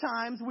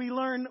sometimes we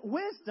learn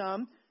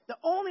wisdom. The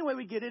only way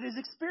we get it is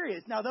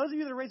experience. Now, those of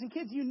you that are raising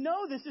kids, you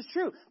know this is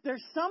true.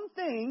 There's some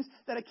things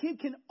that a kid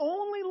can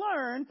only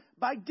learn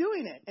by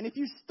doing it. And if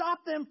you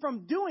stop them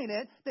from doing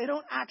it, they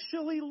don't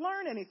actually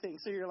learn anything.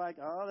 So you're like,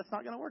 oh, that's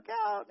not going to work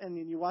out. And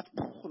then you watch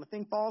when the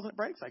thing falls and it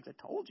breaks, like I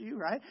told you,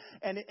 right?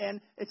 And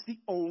it's the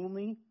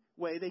only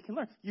way they can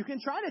learn. You can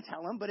try to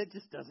tell them, but it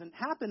just doesn't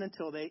happen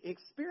until they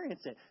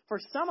experience it. For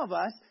some of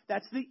us,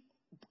 that's the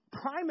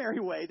primary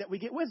way that we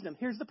get wisdom.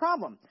 Here's the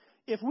problem.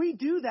 If we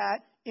do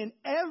that in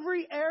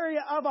every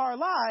area of our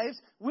lives,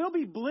 we'll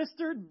be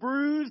blistered,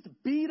 bruised,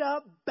 beat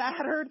up,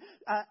 battered,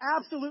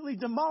 absolutely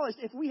demolished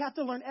if we have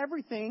to learn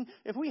everything.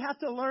 If we have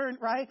to learn,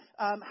 right,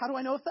 how do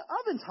I know if the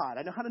oven's hot?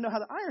 I know how to know how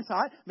the iron's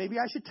hot. Maybe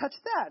I should touch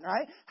that,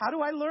 right? How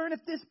do I learn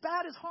if this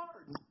bat is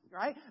hard,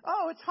 right?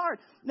 Oh, it's hard.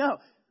 No.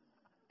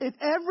 If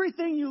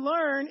everything you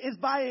learn is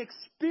by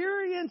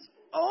experience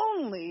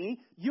only,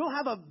 you'll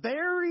have a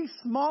very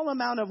small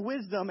amount of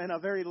wisdom and a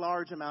very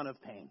large amount of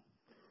pain,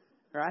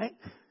 right?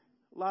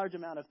 Large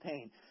amount of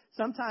pain.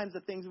 Sometimes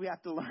the things we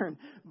have to learn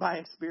by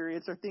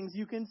experience are things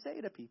you can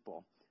say to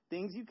people.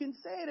 Things you can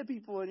say to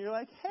people, and you're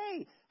like,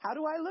 hey, how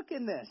do I look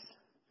in this?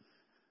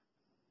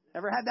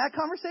 Ever had that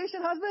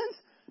conversation, husbands?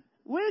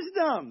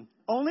 Wisdom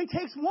only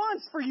takes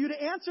once for you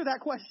to answer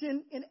that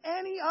question in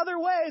any other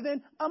way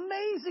than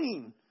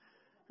amazing.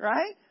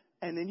 Right?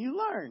 And then you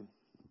learn.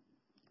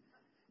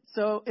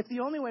 So if the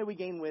only way we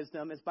gain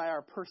wisdom is by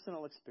our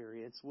personal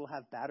experience, we'll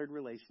have battered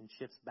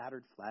relationships,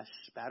 battered flesh,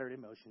 battered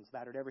emotions,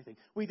 battered everything.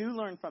 We do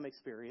learn from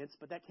experience,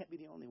 but that can't be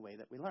the only way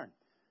that we learn.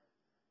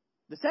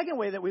 The second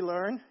way that we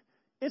learn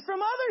is from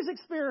others'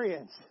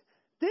 experience.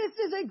 This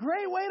is a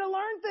great way to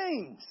learn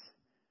things.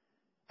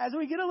 As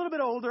we get a little bit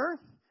older,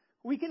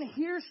 we can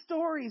hear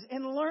stories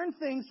and learn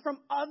things from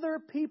other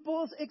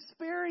people's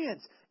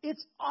experience.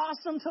 It's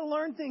awesome to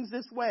learn things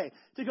this way.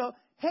 To go,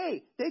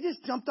 hey, they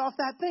just jumped off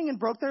that thing and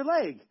broke their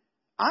leg.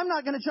 I'm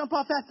not going to jump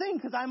off that thing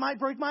because I might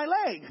break my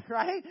leg,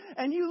 right?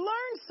 And you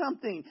learned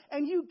something,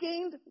 and you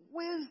gained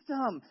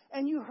wisdom,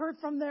 and you heard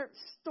from their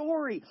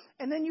story,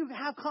 and then you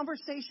have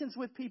conversations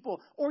with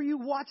people, or you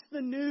watch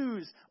the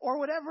news, or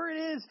whatever it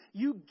is,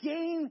 you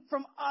gain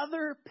from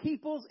other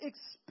people's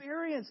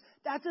experience.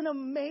 That's an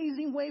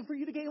amazing way for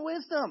you to gain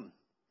wisdom.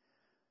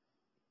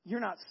 You're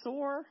not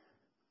sore.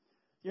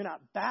 You're not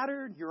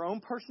battered. Your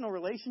own personal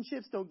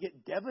relationships don't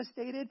get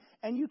devastated,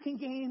 and you can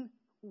gain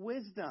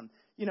wisdom.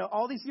 You know,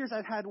 all these years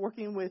I've had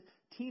working with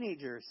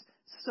teenagers,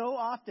 so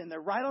often they're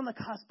right on the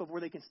cusp of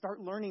where they can start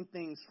learning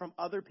things from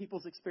other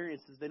people's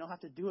experiences. They don't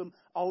have to do them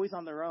always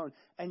on their own.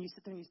 And you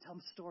sit there and you tell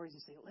them stories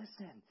and say,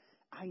 listen,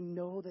 I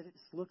know that it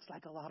looks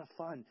like a lot of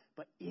fun,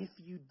 but if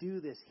you do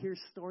this, here's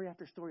story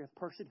after story of a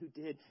person who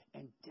did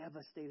and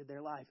devastated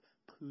their life.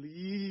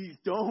 Please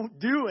don't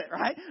do it,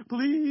 right?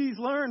 Please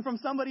learn from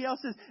somebody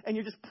else's, and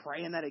you're just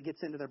praying that it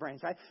gets into their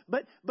brains, right?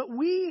 But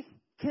we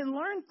can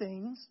learn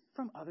things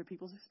from other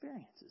people's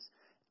experiences.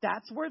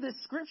 That's where the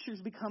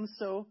scriptures become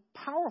so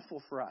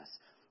powerful for us.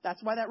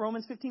 That's why that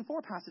Romans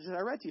 15:4 passage that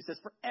I read to you says,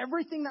 for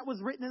everything that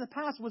was written in the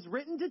past was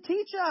written to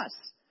teach us.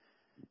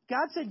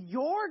 God said,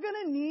 you're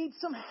going to need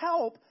some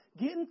help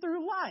getting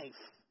through life.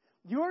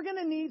 You're going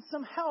to need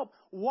some help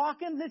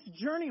walking this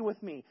journey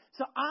with me.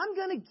 So I'm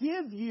going to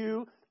give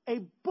you a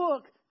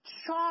book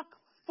chock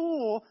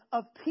full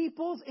of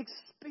people's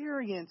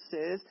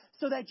experiences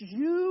so that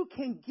you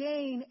can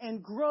gain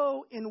and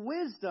grow in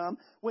wisdom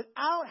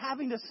without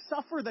having to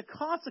suffer the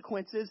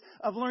consequences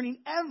of learning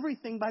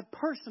everything by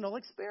personal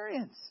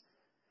experience.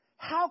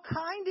 How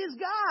kind is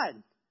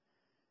God?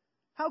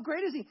 How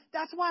great is He?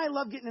 That's why I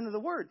love getting into the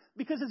Word.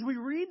 Because as we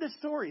read the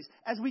stories,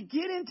 as we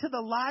get into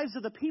the lives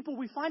of the people,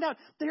 we find out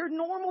they're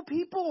normal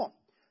people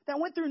that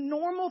went through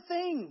normal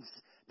things,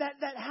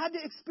 that had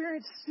to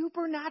experience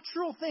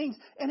supernatural things.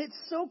 And it's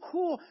so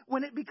cool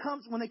when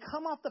they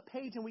come off the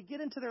page and we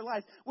get into their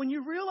lives, when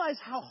you realize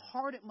how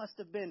hard it must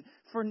have been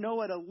for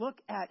Noah to look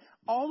at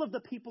all of the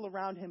people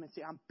around him and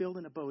say, I'm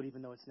building a boat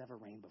even though it's never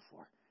rained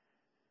before.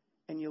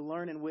 And you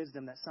learn in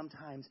wisdom that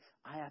sometimes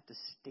I have to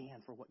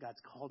stand for what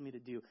God's called me to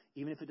do,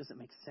 even if it doesn't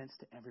make sense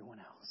to everyone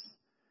else.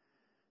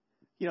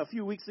 You know, a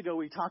few weeks ago,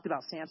 we talked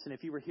about Samson.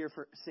 If you were here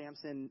for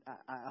Samson,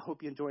 I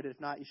hope you enjoyed it.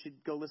 If not, you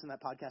should go listen to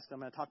that podcast. I'm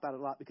going to talk about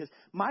it a lot because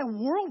my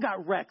world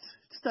got wrecked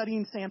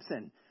studying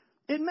Samson.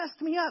 It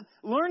messed me up,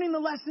 learning the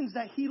lessons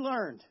that he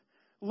learned,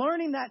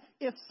 learning that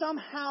if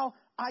somehow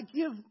I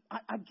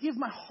give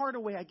my heart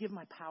away, I give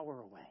my power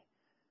away.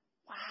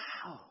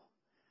 Wow.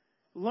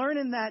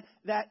 Learning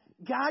that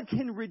God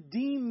can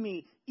redeem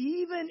me.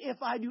 Even if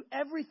I do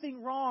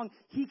everything wrong,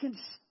 He can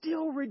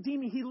still redeem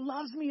me. He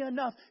loves me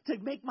enough to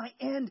make my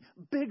end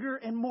bigger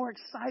and more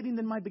exciting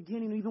than my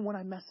beginning, even when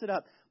I mess it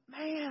up.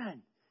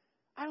 Man,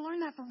 I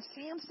learned that from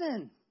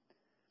Samson.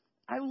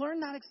 I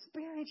learned that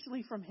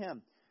experientially from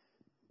him.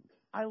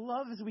 I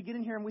love as we get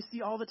in here and we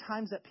see all the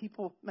times that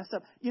people mess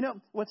up. You know,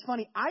 what's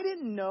funny, I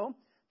didn't know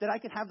that I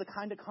could have the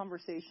kind of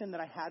conversation that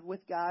I had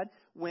with God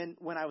when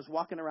I was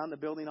walking around the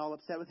building all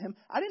upset with Him.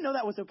 I didn't know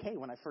that was okay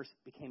when I first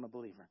became a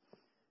believer.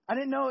 I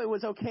didn't know it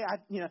was okay,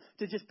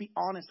 to just be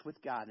honest with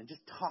God and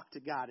just talk to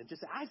God and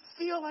just say, I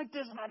feel like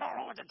this and I don't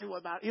know what to do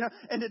about it,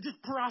 and to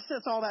just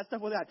process all that stuff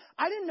with God.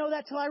 I didn't know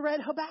that till I read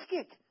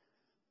Habakkuk.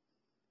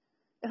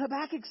 And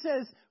Habakkuk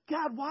says,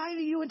 God, why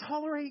do you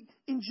tolerate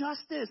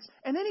injustice?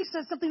 And then he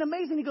says something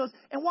amazing. He goes,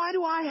 and why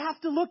do I have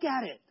to look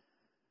at it?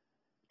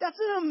 That's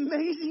an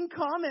amazing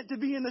comment to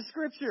be in the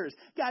scriptures.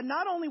 God,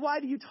 not only why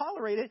do you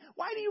tolerate it,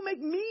 why do you make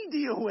me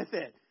deal with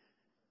it?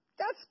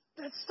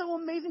 That's so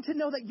amazing to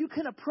know that you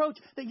can approach,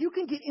 that you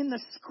can get in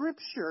the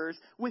scriptures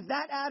with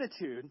that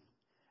attitude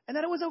and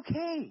that it was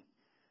okay.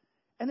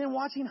 And then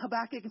watching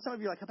Habakkuk, and some of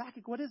you are like,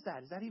 Habakkuk, what is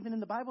that? Is that even in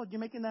the Bible? Are you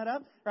making that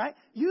up? Right?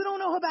 You don't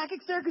know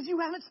Habakkuk's there because you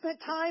haven't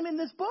spent time in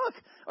this book,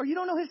 or you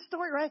don't know his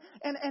story, right?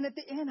 And at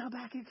the end,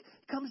 Habakkuk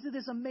comes to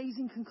this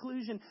amazing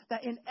conclusion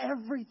that in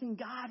everything,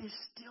 God is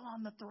still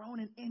on the throne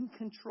and in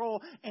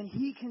control, and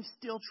he can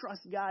still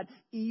trust God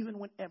even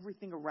when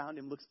everything around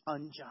him looks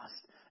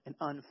unjust and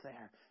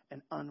unfair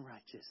and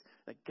unrighteous.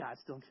 That God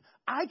still.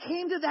 I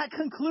came to that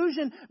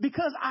conclusion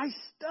because I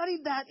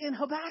studied that in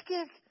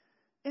Habakkuk,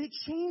 and it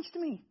changed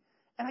me.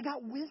 And I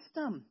got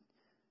wisdom.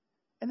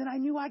 And then I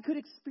knew I could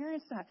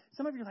experience that.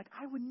 Some of you are like,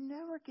 I would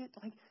never get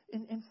like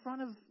in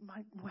front of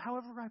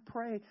however I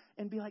pray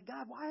and be like,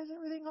 God, why is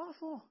everything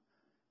awful?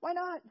 Why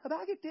not?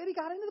 Habakkuk did. He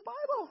got into the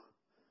Bible.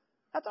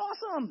 That's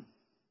awesome.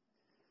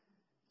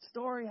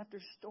 Story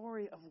after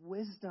story of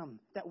wisdom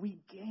that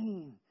we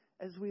gain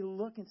as we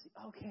look and see,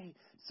 okay,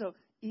 so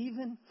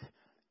even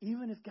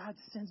if God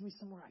sends me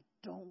somewhere I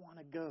don't want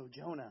to go,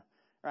 Jonah,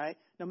 right?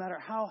 No matter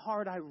how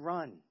hard I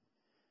run,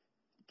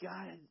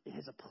 God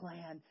has a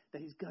plan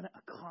that he's going to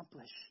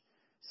accomplish.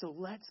 So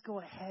let's go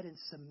ahead and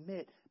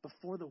submit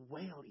before the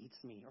whale eats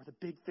me or the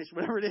big fish,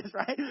 whatever it is,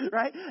 right?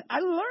 Right? I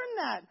learned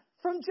that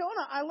from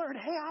Jonah. I learned,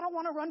 hey, I don't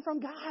want to run from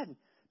God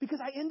because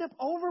I end up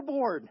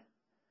overboard.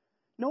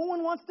 No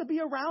one wants to be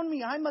around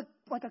me. I'm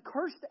like a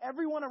curse to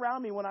everyone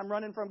around me when I'm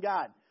running from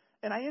God.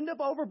 And I end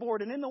up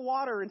overboard and in the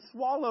water and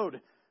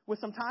swallowed with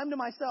some time to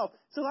myself.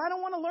 So I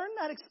don't want to learn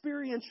that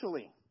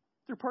experientially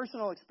through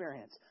personal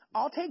experience.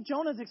 I'll take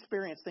Jonah's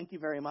experience, thank you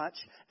very much,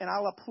 and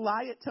I'll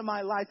apply it to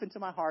my life and to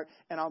my heart,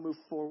 and I'll move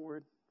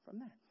forward from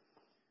there.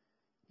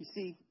 You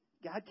see,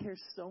 God cares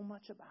so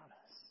much about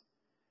us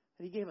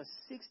that he gave us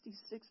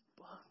 66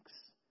 books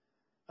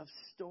of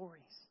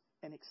stories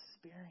and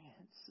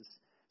experiences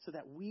so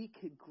that we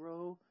could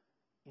grow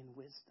in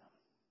wisdom.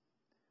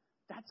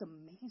 That's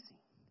amazing.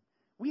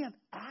 We have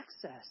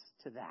access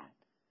to that.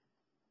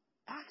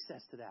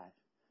 Access to that.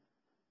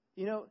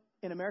 You know,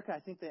 in America,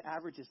 I think the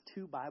average is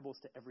 2 Bibles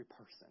to every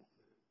person.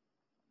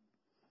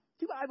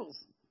 2 Bibles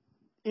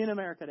in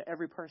America to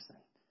every person.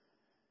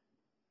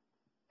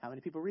 How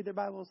many people read their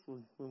Bibles?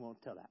 We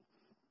won't tell that.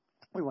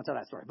 We won't tell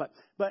that story.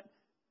 But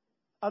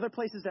other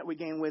places that we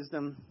gain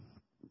wisdom,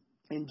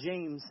 in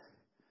James,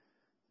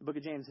 the book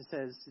of James, it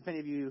says, if any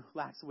of you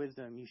lacks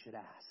wisdom, you should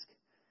ask.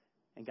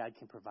 And God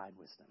can provide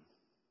wisdom.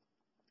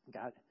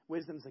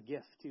 Wisdom's a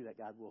gift, too, that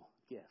God will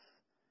give.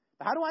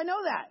 But how do I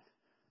know that?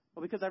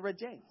 Well, because I read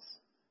James.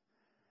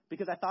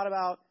 Because I thought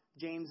about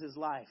James's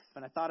life,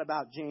 and I thought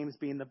about James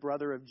being the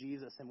brother of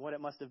Jesus and what it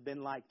must have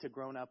been like to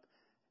grow up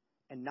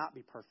and not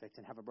be perfect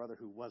and have a brother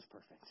who was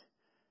perfect,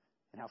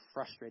 and how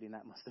frustrating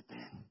that must have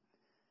been.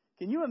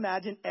 Can you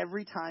imagine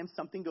every time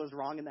something goes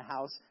wrong in the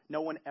house,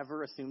 no one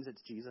ever assumes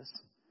it's Jesus?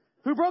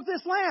 Who broke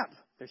this lamp?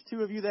 There's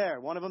 2 of you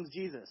there. One of them's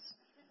Jesus.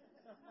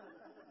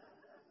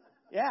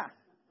 Yeah,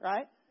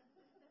 right?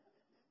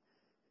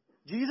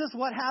 Jesus,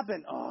 what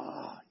happened?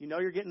 Oh, you know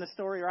you're getting the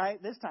story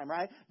right this time,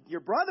 right? Your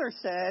brother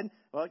said,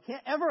 well, it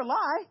can't ever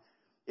lie.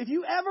 If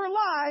you ever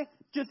lie,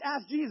 just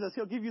ask Jesus.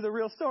 He'll give you the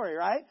real story,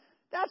 right?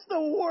 That's the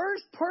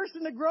worst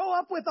person to grow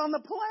up with on the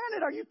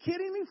planet. Are you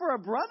kidding me? For a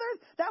brother?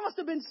 That must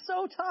have been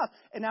so tough.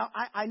 And now,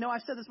 I know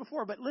I've said this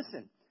before, but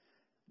listen.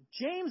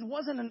 James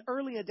wasn't an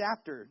early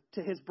adapter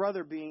to his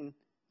brother being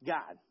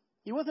God.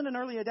 He wasn't an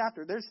early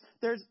adapter.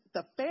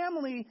 The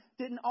family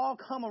didn't all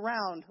come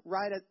around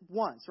right at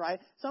once, right?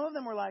 Some of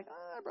them were like,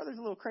 our brother's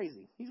a little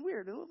crazy. He's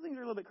weird. The little things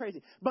are a little bit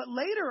crazy. But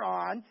later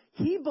on,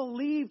 he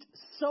believed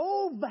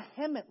so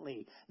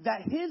vehemently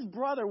that his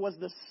brother was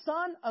the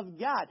Son of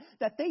God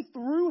that they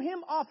threw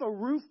him off a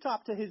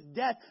rooftop to his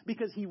death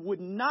because he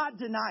would not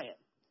deny it.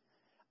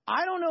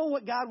 I don't know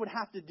what God would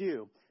have to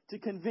do to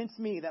convince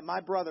me that my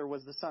brother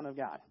was the Son of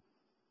God.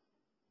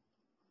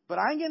 But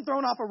I ain't getting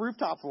thrown off a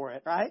rooftop for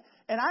it, right?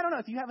 And I don't know,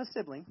 if you have a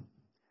sibling,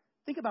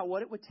 think about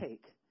what it would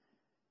take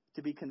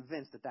to be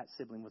convinced that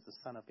sibling was the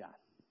Son of God.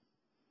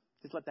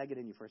 Just let that get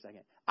in you for a second.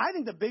 I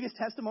think the biggest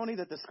testimony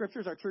that the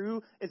Scriptures are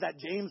true is that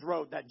James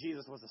wrote that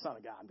Jesus was the Son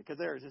of God, because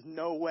there is just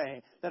no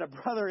way that a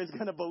brother is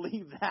going to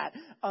believe that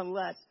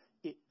unless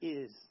it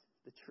is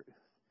the truth.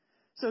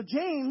 So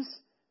James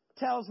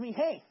tells me,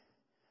 hey,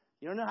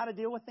 you don't know how to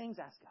deal with things?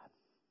 Ask God.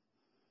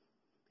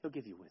 He'll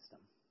give you wisdom.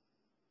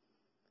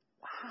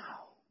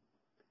 Wow.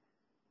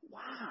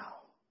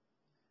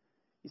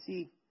 You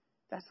see,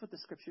 that's what the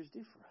Scriptures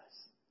do for us.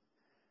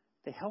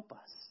 They help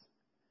us.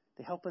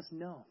 They help us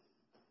know.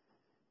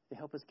 They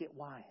help us get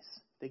wise.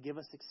 They give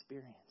us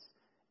experience.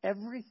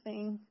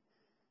 Everything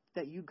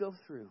that you go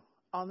through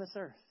on this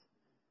earth,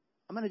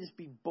 I'm going to just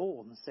be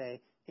bold and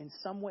say, in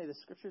some way, the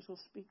Scriptures will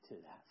speak to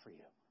that for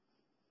you.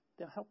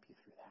 They'll help you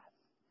through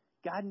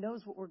that. God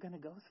knows what we're going to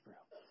go through.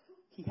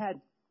 He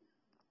had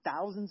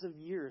thousands of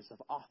years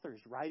of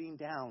authors writing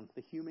down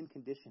the human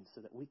condition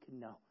so that we could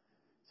know.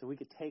 So we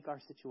could take our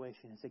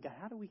situation and say, God,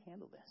 how do we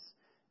handle this?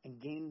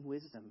 And gain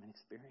wisdom and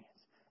experience.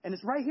 And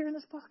it's right here in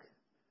this book.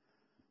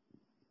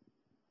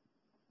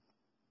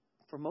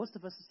 For most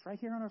of us, it's right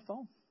here on our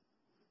phone.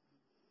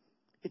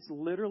 It's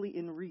literally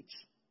in reach.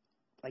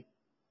 Like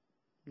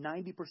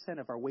 90%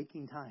 of our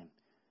waking time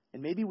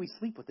And maybe we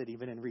sleep with it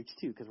even in reach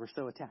too, because we're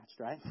so attached,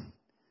 right?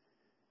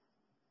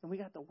 And we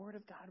got the Word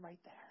of God right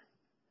there.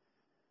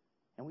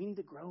 And we need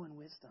to grow in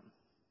wisdom.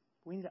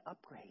 We need to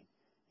upgrade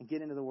and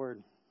get into the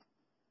Word.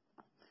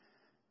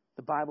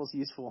 The Bible's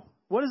useful.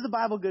 What is the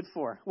Bible good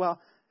for?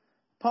 Well,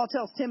 Paul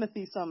tells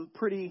Timothy some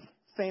pretty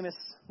famous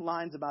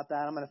lines about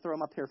that. I'm going to throw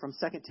them up here from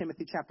 2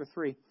 Timothy chapter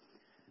 3.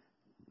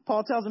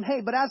 Paul tells him,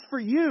 hey, but as for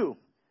you,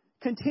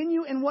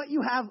 continue in what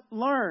you have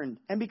learned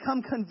and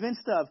become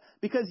convinced of,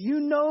 because you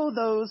know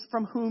those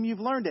from whom you've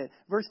learned it.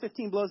 Verse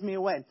 15 blows me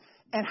away.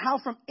 And how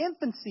from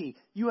infancy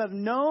you have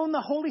known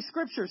the Holy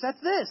Scriptures,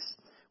 that's this,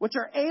 which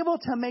are able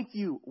to make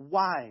you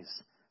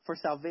wise for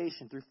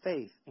salvation through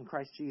faith in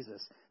Christ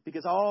Jesus.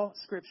 Because all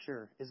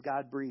Scripture is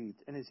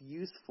God-breathed and is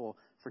useful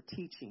for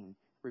teaching,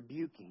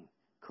 rebuking,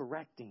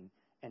 correcting,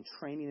 and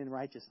training in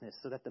righteousness,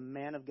 so that the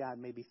man of God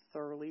may be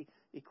thoroughly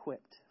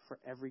equipped for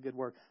every good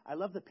work. I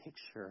love the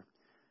picture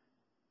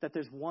that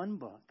there's one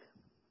book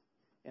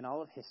in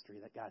all of history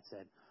that God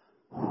said,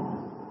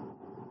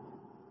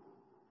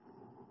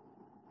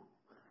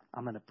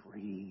 I'm going to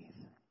breathe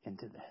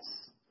into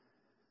this.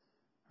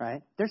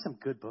 Right? There's some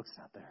good books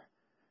out there.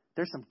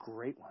 There's some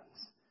great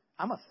ones.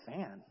 I'm a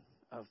fan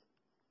of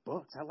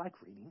books. I like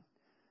reading.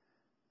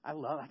 I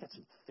got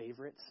some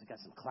favorites. I got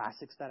some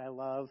classics that I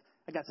love.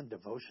 I got some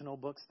devotional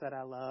books that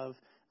I love.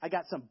 I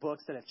got some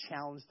books that have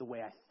challenged the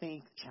way I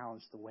think,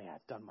 challenged the way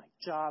I've done my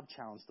job,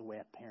 challenged the way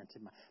I've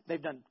parented.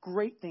 They've done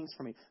great things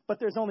for me. But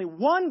there's only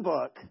one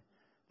book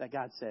that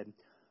God said,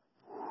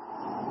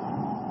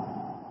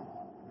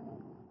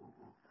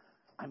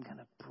 I'm going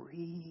to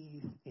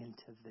breathe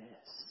into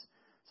this,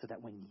 so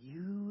that when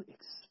you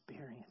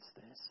experience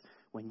this,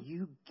 when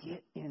you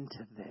get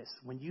into this,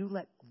 when you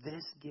let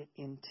this get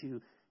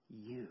into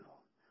you,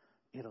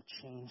 it'll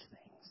change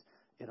things.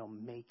 It'll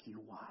make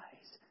you wise.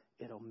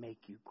 It'll make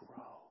you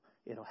grow.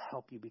 It'll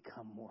help you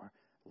become more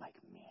like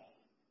me.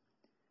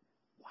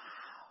 Wow.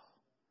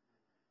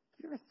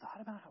 Have you ever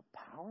thought about how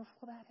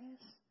powerful that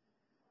is?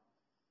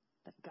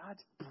 That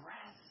God's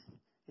breath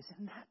is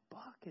in that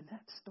book, in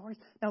that story.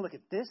 Now look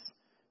at this.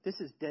 This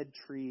is dead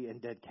tree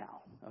and dead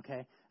cow,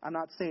 okay? I'm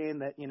not saying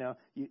that,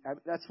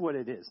 that's what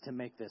it is to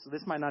make this.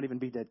 This might not even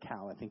be dead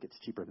cow. I think it's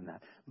cheaper than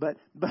that. But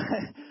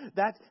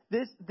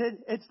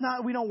it's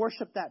not, we don't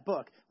worship that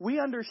book. We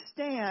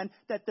understand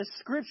that the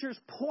Scriptures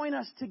point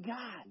us to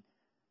God.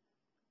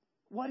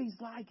 What He's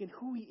like and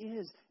who He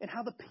is and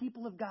how the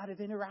people of God have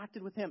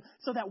interacted with Him,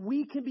 so that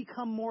we can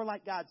become more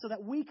like God, so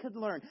that we could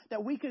learn,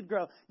 that we could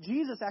grow.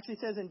 Jesus actually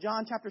says in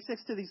John chapter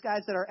 6 to these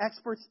guys that are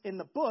experts in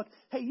the book,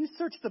 hey, you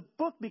search the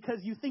book because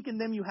you think in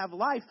them you have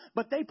life,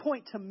 but they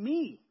point to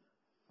me.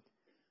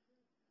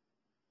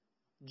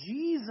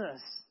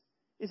 Jesus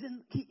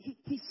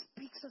He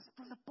speaks us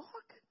from the book.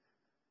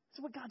 It's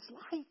what God's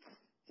like.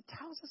 It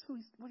tells us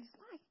what He's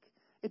like.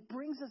 It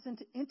brings us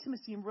into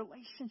intimacy and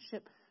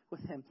relationship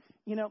with Him.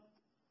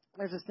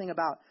 There's this thing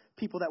about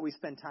people that we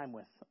spend time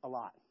with a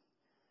lot.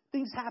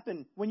 Things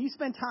happen. When you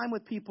spend time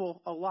with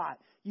people a lot,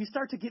 you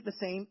start to get the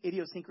same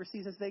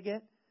idiosyncrasies as they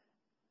get.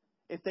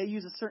 If they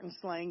use a certain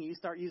slang, you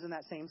start using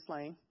that same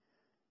slang.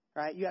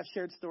 Right? You have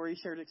shared stories,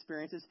 shared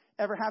experiences.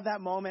 Ever have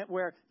that moment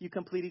where you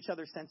complete each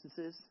other's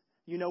sentences?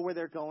 You know where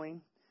they're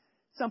going.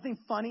 Something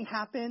funny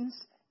happens,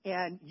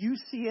 and you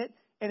see it,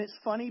 and it's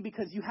funny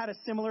because you had a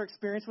similar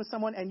experience with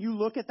someone, and you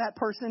look at that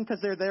person because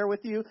they're there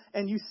with you,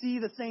 and you see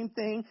the same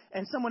thing,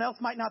 and someone else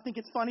might not think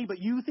it's funny, but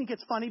you think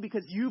it's funny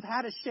because you've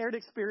had a shared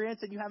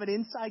experience and you have an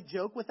inside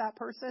joke with that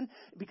person.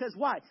 Because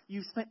why?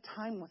 You've spent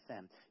time with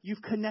them.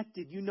 You've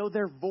connected. You know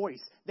their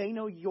voice. They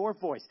know your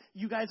voice.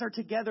 You guys are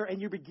together,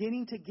 and you're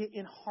beginning to get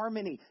in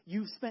harmony.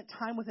 You've spent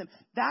time with them.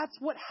 That's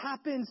what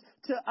happens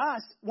to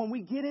us when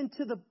we get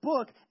into the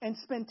book and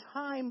spend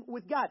time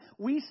with God.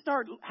 We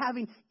start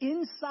having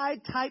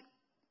inside-type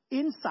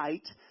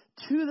insight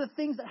to the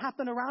things that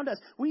happen around us.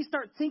 We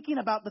start thinking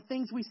about the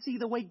things we see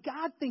the way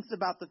God thinks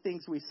about the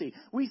things we see.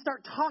 We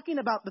start talking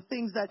about the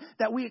things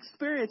that we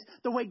experience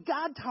the way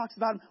God talks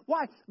about them.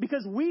 Why?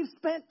 Because we've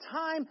spent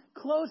time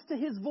close to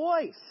His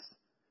voice.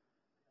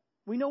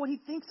 We know what He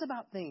thinks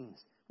about things.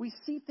 We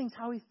see things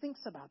how He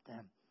thinks about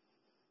them.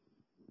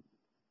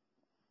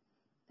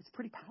 It's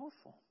pretty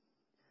powerful.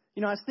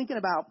 I was thinking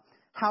about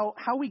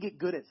how we get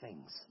good at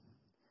things.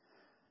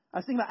 I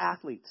was thinking about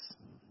athletes.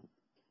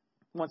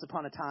 Once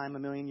upon a time, a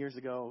million years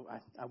ago,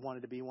 I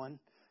wanted to be one,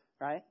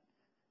 right?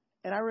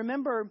 And I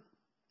remember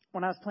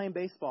when I was playing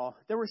baseball,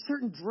 there were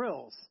certain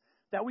drills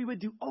that we would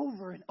do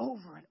over and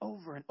over and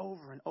over and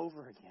over and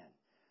over again.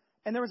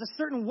 And there was a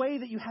certain way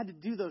that you had to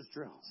do those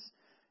drills.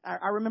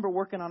 I remember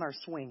working on our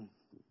swing.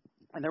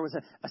 And there was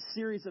a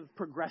series of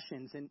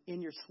progressions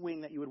in your swing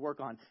that you would work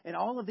on. And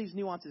all of these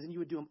nuances, and you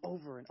would do them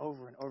over and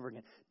over and over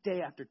again. Day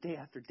after day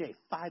after day,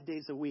 5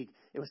 days a week.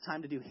 It was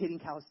time to do hitting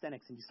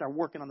calisthenics. And you start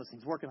working on those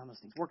things, working on those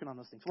things, working on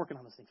those things, working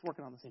on those things,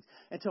 working on those things.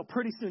 Until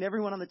pretty soon,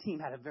 everyone on the team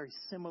had a very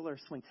similar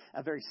swing,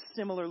 a very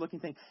similar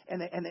looking thing.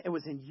 And it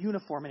was in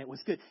uniform, and it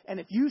was good. And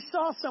if you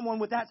saw someone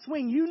with that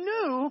swing, you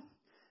knew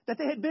that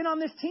they had been on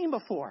this team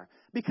before.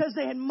 because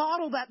they had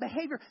modeled that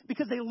behavior,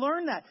 because they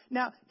learned that.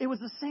 Now, it was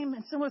the same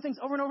and similar things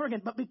over and over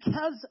again, but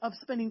because of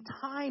spending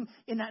time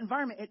in that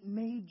environment, it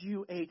made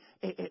you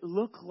it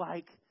look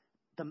like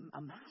a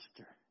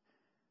master.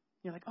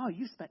 You're like, oh,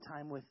 you spent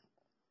time with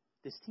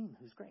this team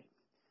who's great.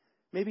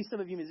 Maybe some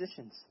of you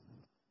musicians.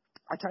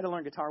 I tried to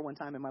learn guitar one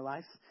time in my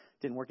life.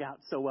 Didn't work out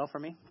so well for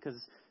me because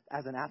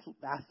as an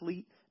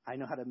athlete, I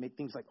know how to make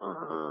things like,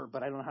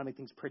 but I don't know how to make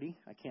things pretty.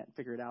 I can't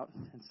figure it out.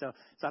 And so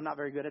I'm not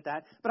very good at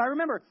that. But I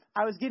remember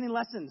I was getting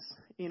lessons,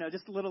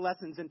 just little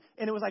lessons. And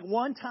it was like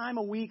one time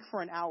a week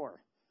for an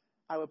hour,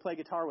 I would play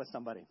guitar with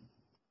somebody.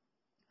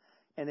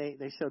 And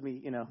they showed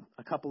me,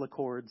 a couple of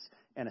chords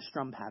and a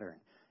strum pattern.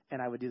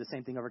 And I would do the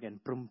same thing over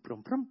again. And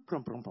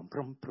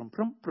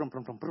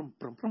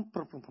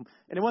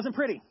it wasn't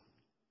pretty.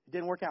 It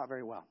didn't work out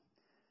very well.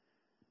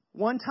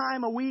 One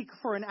time a week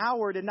for an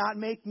hour did not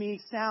make me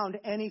sound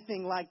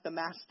anything like the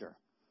master.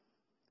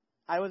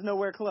 I was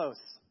nowhere close.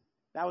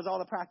 That was all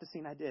the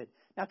practicing I did.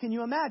 Now, can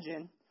you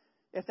imagine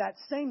if that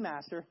same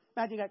master,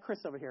 imagine you got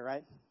Chris over here,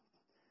 right?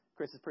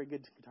 Chris is a pretty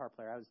good guitar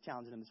player. I was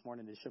challenging him this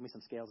morning to show me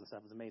some scales and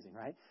stuff. It was amazing,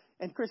 right?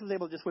 And Chris was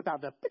able to just whip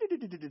out the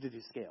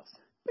scales.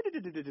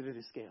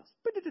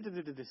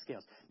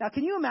 Scales. Now,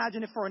 can you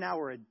imagine if for an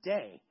hour a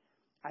day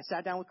I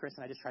sat down with Chris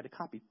and I just tried to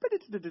copy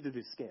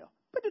scale.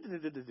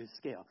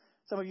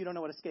 Some of you don't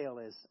know what a scale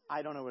is.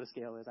 I don't know what a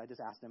scale is. I just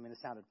asked him and it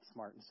sounded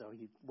smart, and so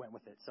he went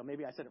with it. So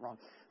maybe I said it wrong.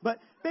 But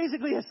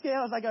basically a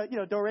scale is like a,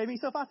 do, re, mi,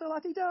 so, fa, sol, la,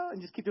 ti, do,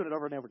 and just keep doing it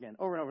over and over again,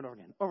 over and over and over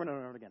again, over and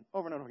over again,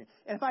 over and over again.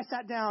 And if I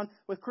sat down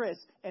with Chris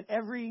and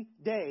every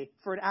day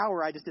for an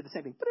hour I just did the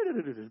same thing,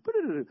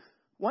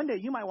 one day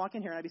you might walk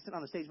in here and I'd be sitting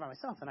on the stage by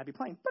myself and I'd be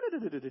playing,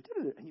 and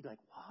you'd be like,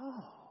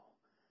 whoa,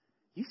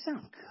 you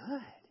sound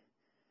good.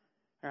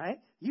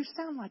 Right? You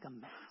sound like a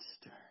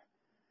master.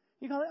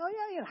 You go, oh,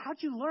 yeah, how'd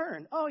you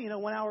learn? Oh,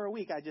 1 hour a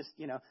week, I just,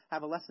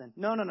 have a lesson.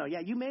 No. Yeah,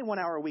 you may 1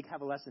 hour a week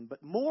have a lesson,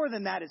 but more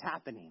than that is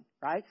happening,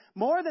 right?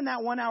 More than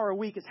that 1 hour a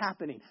week is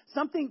happening.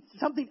 Something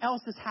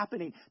else is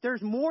happening.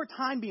 There's more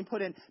time being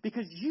put in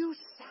because you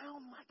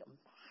sound like a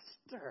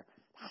master.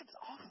 That's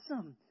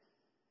awesome.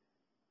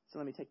 So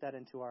let me take that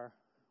into our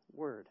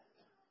word.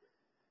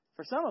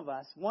 For some of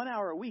us, 1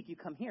 hour a week, you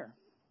come here.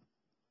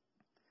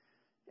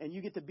 And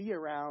you get to be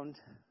around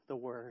the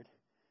word.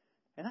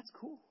 And that's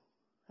cool.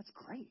 That's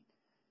great.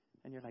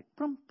 And you're like,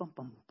 bum, bum,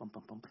 bum, bum,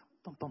 bum, bum,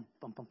 bum, bum,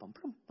 bum, bum, bum,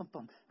 bum, bum,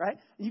 bum, right?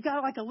 And you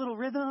got like a little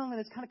rhythm and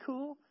it's kind of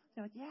cool.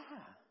 You're like, yeah.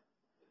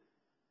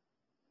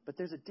 But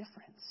there's a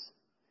difference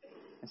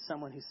in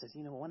someone who says,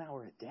 1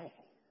 hour a day,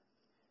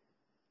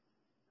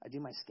 I do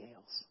my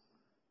scales.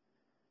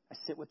 I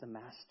sit with the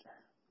master.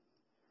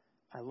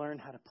 I learn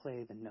how to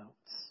play the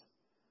notes.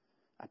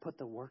 I put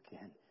the work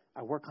in.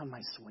 I work on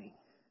my swing.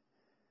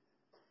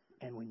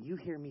 And when you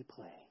hear me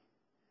play,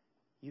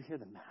 you hear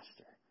the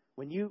master.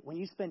 When you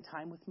spend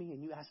time with me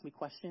and you ask me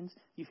questions,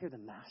 you hear the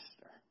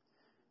master.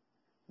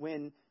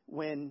 When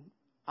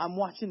I'm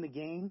watching the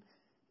game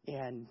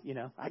and,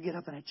 I get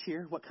up and I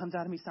cheer, what comes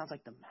out of me sounds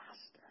like the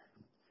master.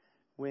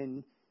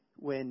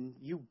 When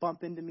you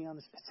bump into me on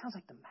the street, it sounds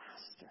like the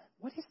master.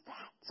 What is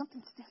that?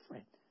 Something's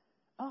different.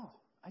 Oh,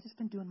 I just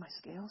been doing my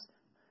scales.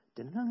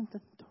 It's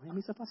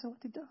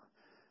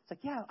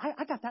like, yeah,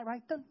 I got that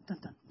right. Dun, dun,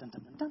 dun, dun,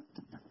 dun, dun,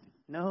 dun, dun.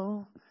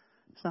 No,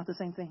 it's not the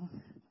same thing.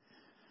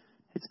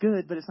 It's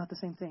good, but it's not the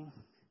same thing.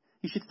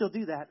 You should still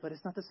do that, but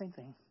it's not the same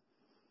thing.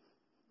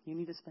 You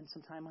need to spend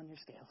some time on your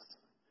scales.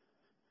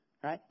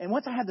 Right? And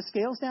once I had the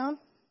scales down,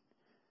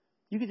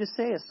 you could just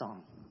say a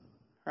song.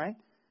 Right?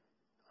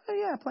 Oh,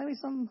 yeah, play me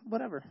some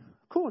whatever.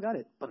 Cool, I got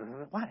it.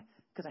 Why?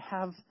 Because I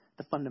have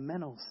the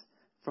fundamentals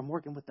from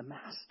working with the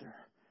master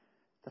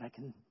that I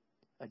can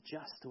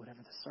adjust to whatever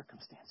the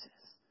circumstance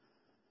is.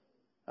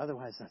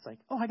 Otherwise, that's like,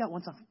 oh, I got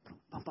one song.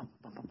 Bum, bum,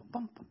 bum, bum,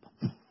 bum, bum,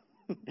 bum.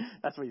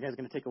 That's what you guys are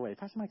going to take away.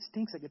 Pastor Mike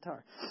stinks at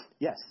guitar.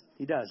 Yes,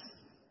 he does.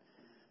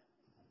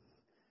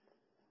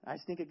 I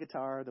stink at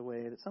guitar the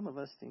way that some of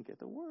us stink at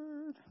the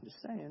word. I'm just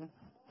saying.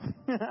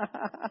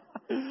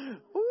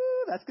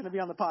 Ooh, that's going to be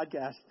on the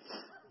podcast.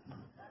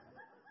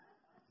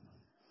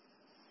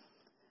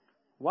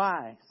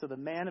 Why? So the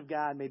man of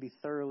God may be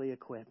thoroughly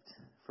equipped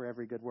for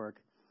every good work.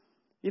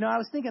 I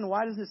was thinking,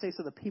 why does it say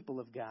so the people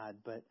of God?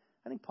 But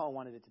I think Paul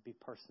wanted it to be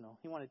personal.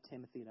 He wanted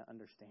Timothy to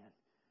understand.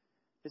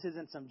 This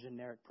isn't some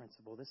generic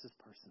principle. This is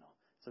personal.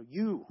 So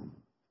you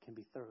can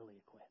be thoroughly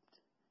equipped.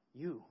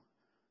 You.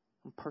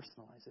 I'm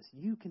personalize this.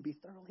 You can be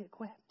thoroughly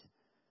equipped.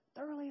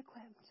 Thoroughly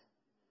equipped.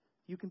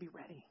 You can be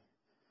ready.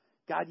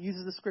 God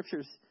uses the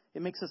scriptures.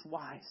 It makes us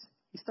wise.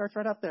 He starts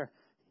right up there.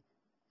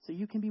 So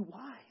you can be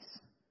wise.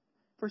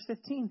 Verse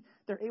 15,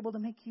 they're able to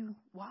make you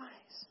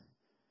wise.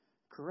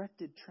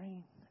 Corrected,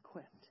 trained,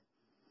 equipped.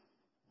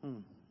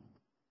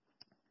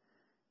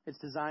 It's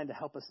designed to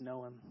help us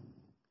know him.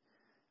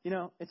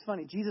 It's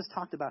funny. Jesus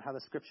talked about how the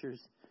scriptures,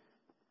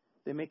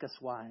 they make us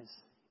wise.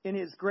 In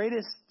his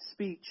greatest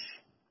speech,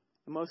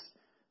 the most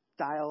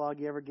dialogue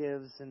he ever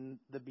gives in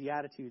the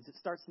Beatitudes, it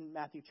starts in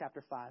Matthew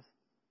chapter 5.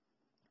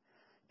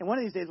 And one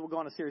of these days we'll go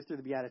on a series through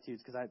the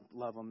Beatitudes because I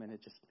love them, and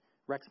it just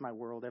wrecks my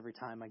world every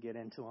time I get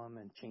into them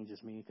and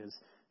changes me because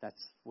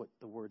that's what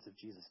the words of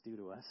Jesus do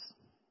to us.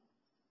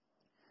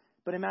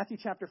 But in Matthew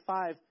chapter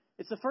 5,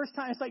 it's the first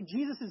time, it's like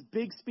Jesus'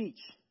 big speech,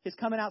 his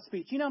coming out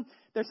speech. You know,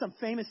 there's some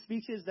famous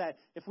speeches that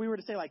if we were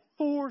to say like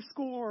 4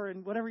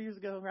 and whatever years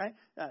ago, right?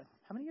 How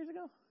many years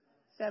ago?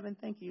 7,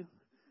 thank you.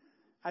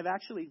 I've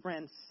actually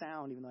ran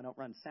sound, even though I don't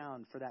run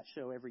sound, for that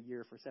show every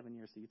year for 7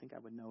 years. So you think I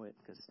would know it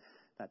because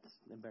that's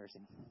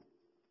embarrassing.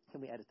 Can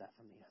we edit that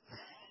from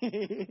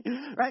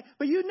the right?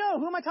 But you know,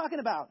 who am I talking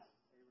about?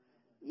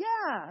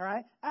 Yeah,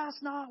 right?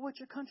 Ask not what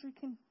your country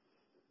can.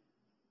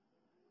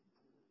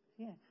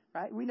 Yeah,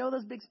 right? We know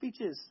those big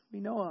speeches. We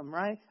know them,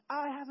 right?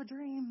 I have a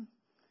dream.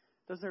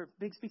 Those are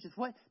big speeches.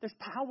 There's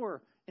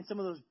power in some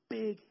of those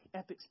big,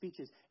 epic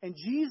speeches. And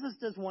Jesus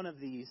does one of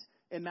these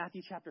in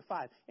Matthew chapter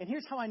 5. And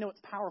here's how I know it's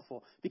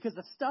powerful. Because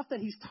the stuff that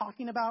he's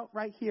talking about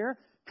right here,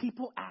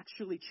 people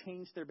actually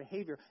change their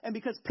behavior. And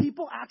because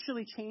people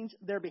actually change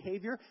their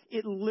behavior,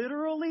 it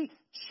literally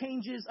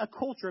changes a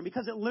culture. And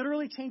because it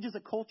literally changes a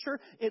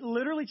culture, it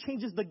literally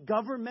changes the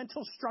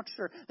governmental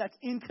structure that's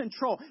in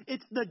control.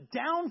 It's the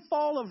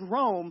downfall of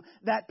Rome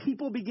that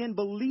people begin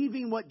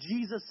believing what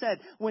Jesus said.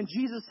 When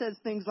Jesus says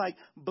things like,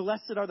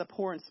 "Blessed are the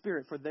poor in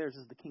spirit, for theirs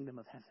is the kingdom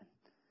of heaven."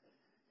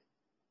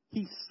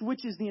 He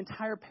switches the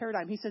entire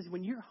paradigm. He says,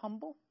 when you're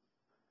humble,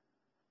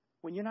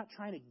 when you're not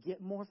trying to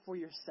get more for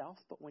yourself,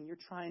 but when you're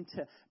trying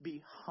to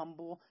be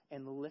humble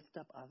and lift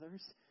up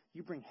others,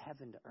 you bring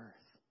heaven to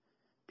earth.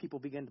 People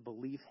begin to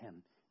believe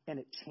him, and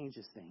it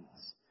changes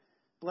things.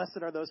 Blessed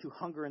are those who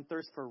hunger and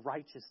thirst for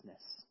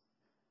righteousness.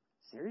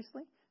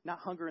 Seriously? Not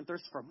hunger and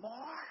thirst for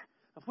more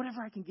of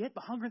whatever I can get,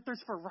 but hunger and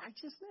thirst for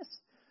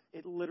righteousness.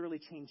 It literally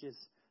changes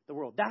the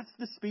world. That's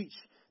the speech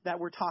that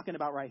we're talking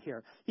about right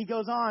here. He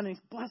goes on and he's,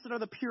 blessed are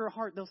the pure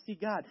heart, they'll see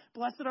God.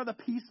 Blessed are the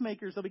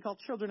peacemakers, they'll be called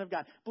children of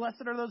God.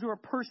 Blessed are those who are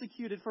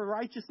persecuted for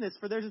righteousness,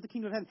 for theirs is the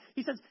kingdom of heaven.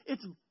 He says,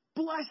 it's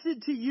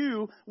blessed to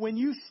you when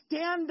you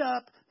stand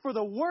up for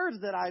the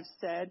words that I've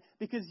said,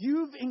 because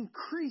you've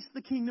increased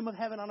the kingdom of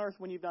heaven on earth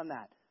when you've done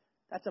that.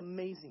 That's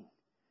amazing.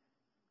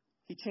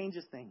 He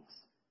changes things.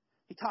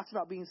 He talks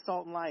about being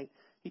salt and light.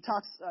 He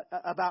talks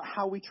about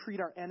how we treat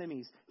our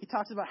enemies. He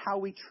talks about how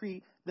we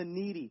treat the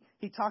needy.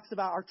 He talks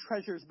about our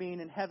treasures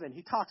being in heaven.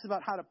 He talks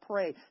about how to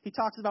pray. He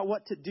talks about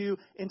what to do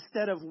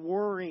instead of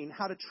worrying,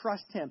 how to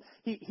trust him.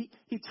 He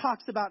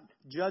talks about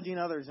judging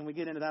others, and we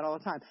get into that all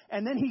the time.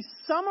 And then he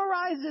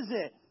summarizes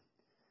it.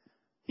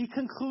 He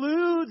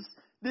concludes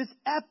this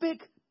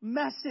epic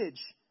message,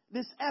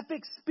 this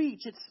epic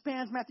speech. It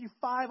spans Matthew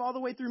 5 all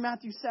the way through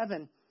Matthew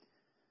 7.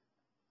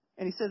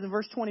 And he says in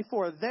verse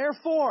 24,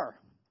 therefore,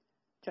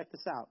 check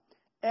this out.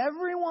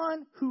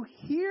 Everyone who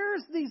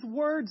hears these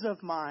words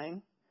of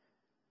mine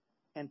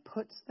and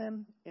puts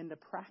them into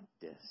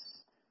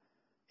practice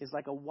is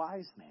like a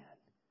wise man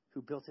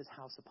who built his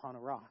house upon a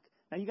rock.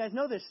 Now, you guys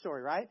know this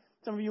story, right?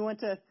 Some of you went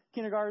to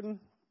kindergarten,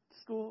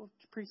 school,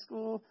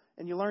 preschool,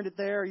 and you learned it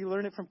there, or you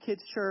learned it from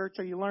kids' church,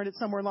 or you learned it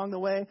somewhere along the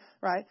way,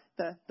 right?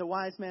 The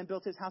wise man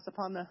built his house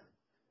upon the...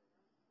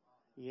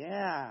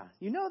 Yeah,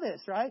 you know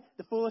this, right?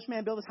 The foolish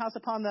man built his house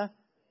upon the...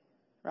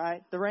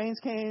 Right? The rains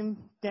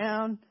came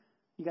down.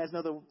 You guys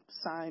know the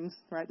signs,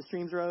 right? The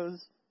streams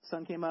rose, the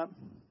sun came up,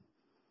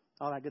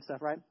 all that good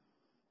stuff, right?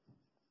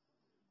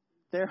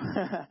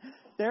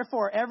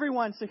 Therefore,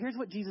 everyone, so here's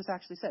what Jesus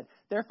actually said.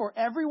 Therefore,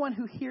 everyone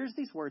who hears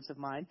these words of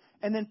mine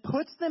and then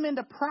puts them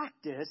into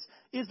practice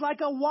is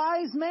like a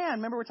wise man.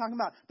 Remember, we're talking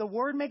about the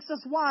word makes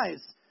us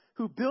wise,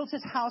 who built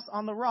his house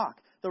on the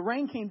rock. The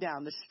rain came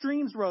down, the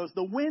streams rose,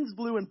 the winds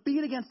blew and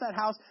beat against that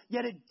house,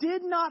 yet it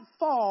did not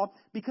fall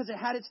because it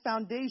had its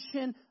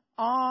foundation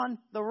on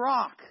the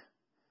rock.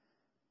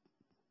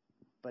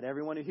 But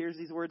everyone who hears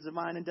these words of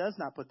mine and does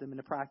not put them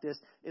into practice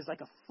is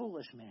like a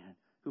foolish man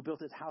who built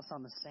his house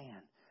on the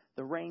sand.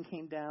 The rain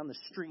came down, the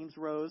streams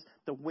rose,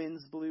 the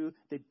winds blew,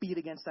 they beat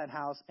against that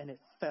house, and it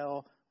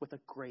fell with a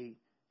great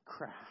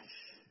crash.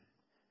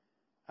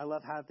 I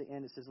love how at the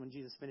end it says when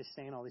Jesus finished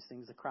saying all these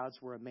things, the crowds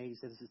were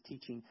amazed at his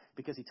teaching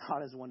because he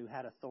taught as one who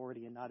had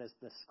authority and not as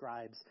the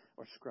scribes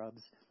or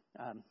scrubs.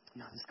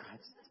 Not the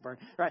scribes. It's burned.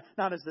 Right?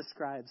 Not as the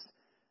scribes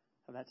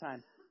of that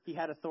time. He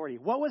had authority.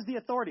 What was the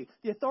authority?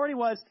 The authority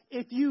was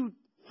if you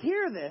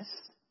hear this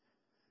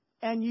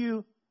and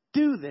you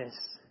do this,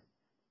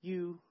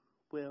 you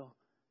will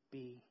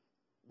be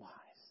wise.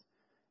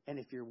 And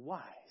if you're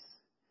wise,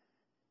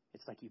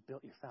 it's like you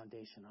built your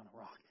foundation on a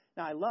rock.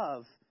 Now, I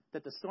love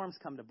that the storms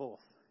come to both.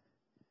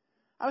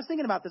 I was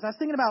thinking about this. I was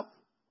thinking about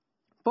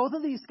both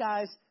of these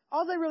guys.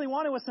 All they really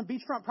wanted was some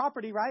beachfront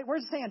property, right?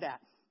 Where's the sand at?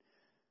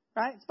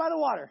 Right? It's by the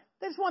water.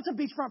 They just want some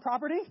beachfront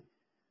property.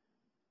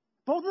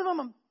 Both of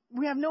them,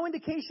 we have no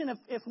indication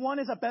if one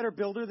is a better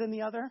builder than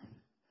the other.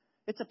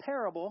 It's a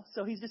parable,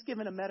 so he's just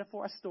given a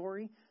metaphor, a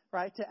story,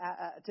 right,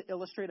 to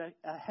illustrate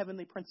a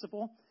heavenly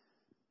principle.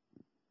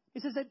 He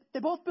says that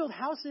they both build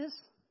houses.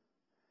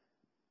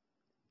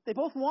 They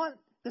both want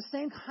the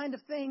same kind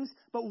of things,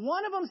 but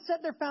one of them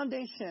set their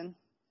foundation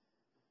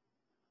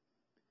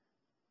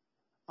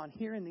on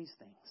hearing these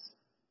things,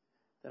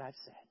 that I've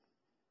said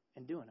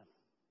and doing them.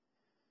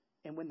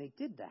 And when they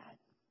did that,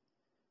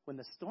 when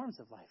the storms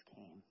of life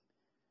came,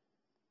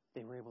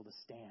 they were able to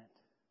stand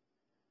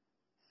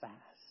fast.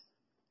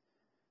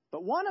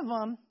 But one of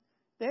them,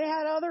 they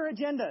had other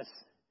agendas.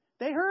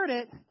 They heard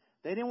it.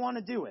 They didn't want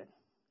to do it.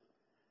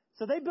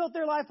 So they built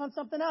their life on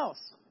something else.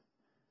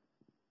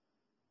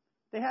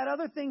 They had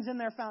other things in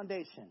their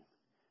foundation.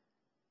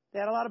 They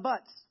had a lot of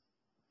buts.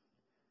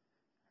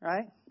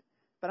 Right?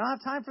 But I don't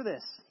have time for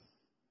this.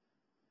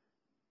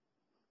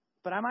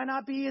 But I might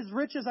not be as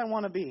rich as I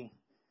want to be.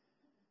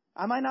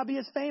 I might not be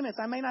as famous.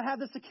 I may not have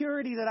the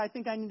security that I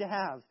think I need to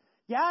have.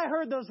 Yeah, I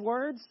heard those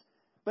words.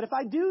 But if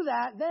I do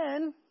that,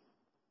 then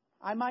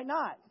I might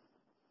not.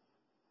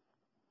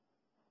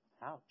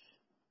 Ouch.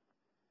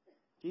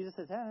 Jesus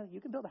says,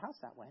 you can build a house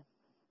that way.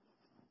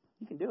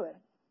 You can do it.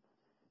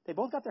 They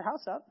both got their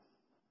house up.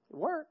 It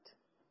worked.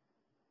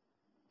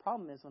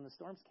 Problem is, when the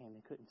storms came,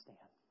 they couldn't stand.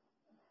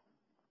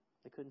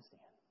 They couldn't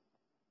stand.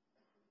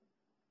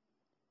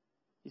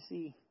 You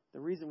see, the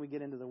reason we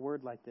get into the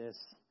Word like this,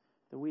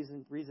 the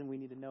reason we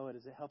need to know it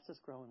is it helps us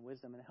grow in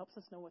wisdom, and it helps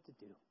us know what to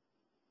do.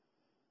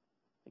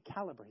 It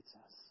calibrates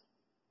us.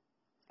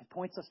 It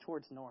points us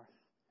towards north.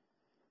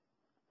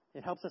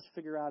 It helps us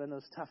figure out in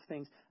those tough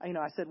things. I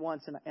said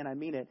once, and I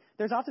mean it,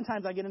 there's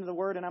oftentimes I get into the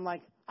Word, and I'm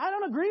like, I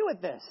don't agree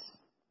with this.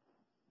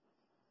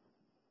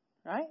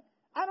 Right?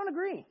 I don't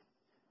agree.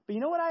 But you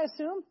know what I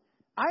assume?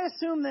 I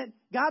assume that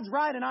God's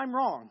right and I'm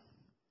wrong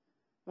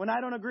when I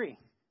don't agree.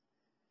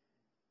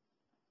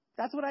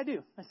 That's what I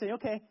do. I say,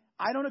 okay,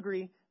 I don't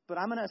agree, but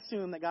I'm going to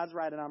assume that God's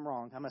right and I'm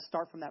wrong. I'm going to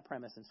start from that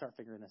premise and start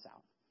figuring this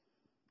out.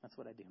 That's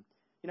what I do.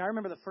 I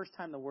remember the first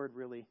time the Word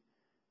really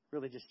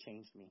just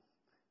changed me.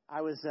 I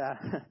was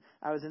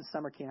in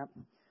summer camp.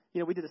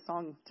 We did a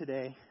song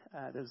today.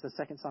 There was the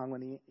second song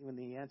when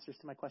the answers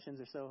to my questions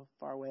are so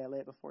far away, I lay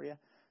it before you.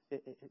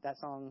 That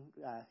song,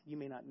 you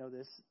may not know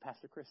this.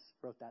 Pastor Chris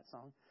wrote that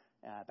song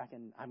back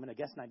in, I'm going to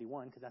guess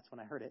 91 because that's when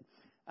I heard it.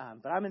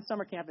 But I'm in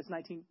summer camp. It's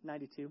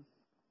 1992.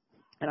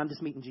 And I'm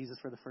just meeting Jesus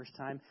for the first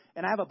time.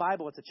 And I have a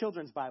Bible. It's a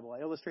children's Bible,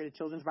 an illustrated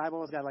children's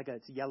Bible.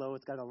 It's yellow.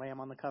 It's got a lamb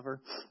on the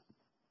cover.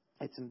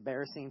 It's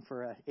embarrassing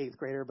for an 8th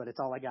grader, but it's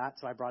all I got,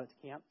 so I brought it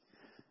to camp.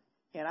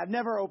 And I've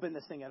never opened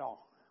this thing at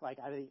all.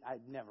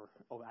 I've never.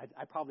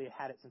 I probably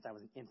had it since I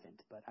was an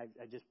infant, but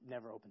I just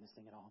never opened this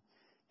thing at all.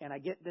 And I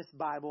get this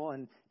Bible,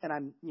 and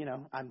I'm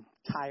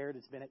tired.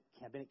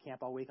 I've been at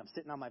camp all week. I'm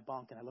sitting on my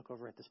bunk, and I look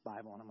over at this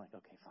Bible, and I'm like,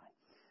 okay, fine.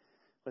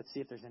 Let's see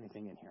if there's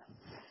anything in here.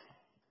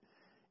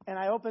 And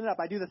I open it up.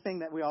 I do the thing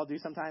that we all do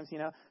sometimes,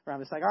 where I'm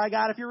just like, all right,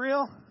 God, if you're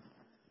real,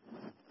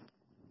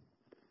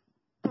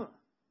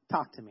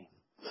 talk to me.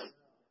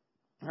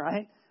 All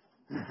right?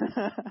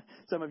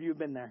 Some of you have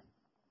been there.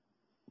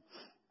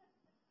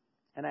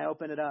 And I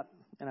open it up,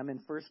 and I'm in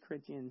 1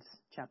 Corinthians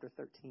chapter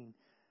 13, and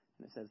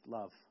it says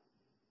love.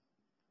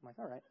 I'm like,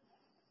 all right,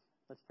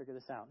 let's figure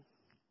this out.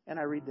 And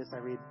I read this. I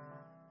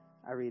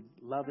read,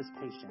 love is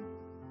patient.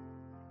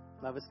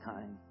 Love is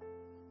kind.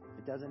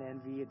 It doesn't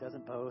envy. It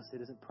doesn't boast.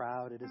 It isn't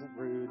proud. It isn't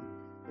rude.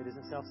 It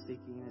isn't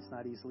self-seeking. It's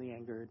not easily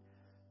angered.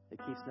 It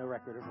keeps no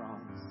record of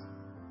wrongs.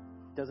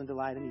 It doesn't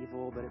delight in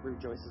evil, but it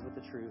rejoices with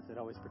the truth. It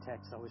always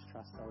protects, always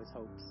trusts, always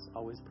hopes,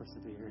 always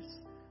perseveres.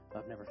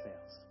 Love never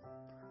fails.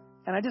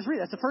 And I just read it.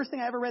 That's the first thing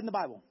I ever read in the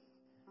Bible.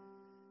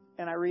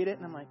 And I read it,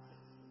 and I'm like,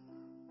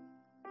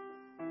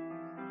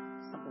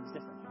 something's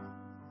different here.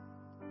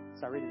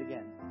 So I read it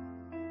again.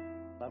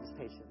 Love is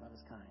patient. Love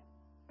is kind.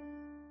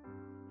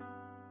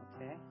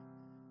 Okay?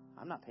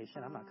 I'm not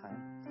patient. I'm not kind.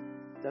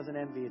 It doesn't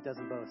envy. It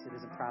doesn't boast. It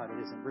isn't proud.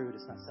 It isn't rude.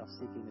 It's not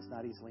self-seeking. It's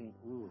not easily...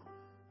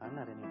 I'm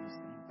not any of these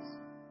things.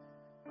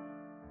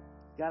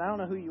 God, I don't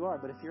know who you are,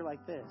 but if you're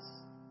like this,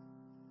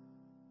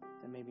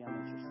 then maybe I'm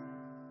interested.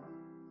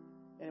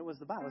 And it was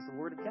the Bible. It was the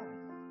Word of God.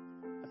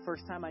 The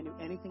first time I knew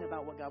anything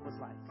about what God was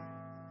like.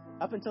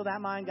 Up until that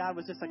mind, God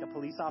was just like a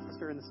police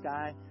officer in the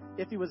sky.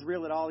 If he was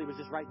real at all, he was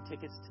just writing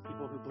tickets to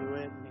people who blew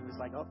it. And he was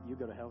like, oh, you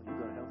go to hell, you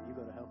go to hell, you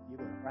go to hell, you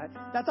go to hell, right?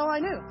 That's all I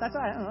knew. That's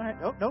all right.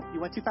 Nope, you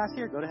went too fast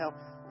here, go to hell.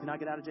 Do not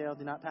get out of jail,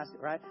 do not pass it,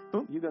 right?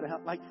 Boom, you go to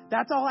hell.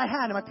 That's all I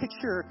had in my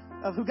picture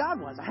of who God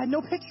was. I had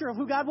no picture of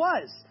who God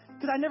was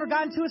because I'd never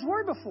gotten to his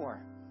Word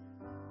before.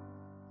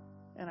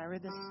 And I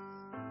read this,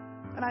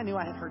 and I knew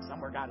I had heard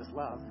somewhere God is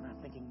love. And I'm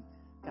thinking,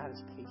 God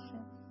is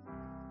patient.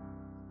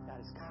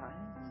 God is kind.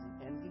 He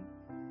doesn't envy.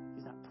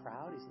 He's not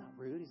proud. He's not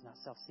rude. He's not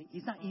self-seeking.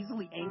 He's not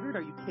easily angered.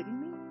 Are you kidding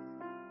me?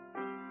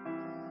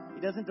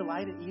 He doesn't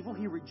delight in evil.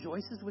 He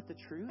rejoices with the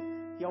truth.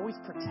 He always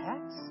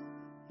protects.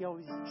 He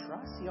always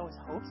trusts. He always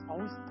hopes.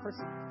 Always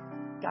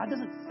perseveres. God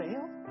doesn't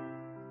fail.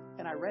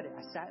 And I read it.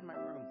 I sat in my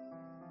room,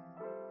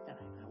 and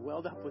I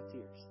welled up with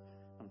tears.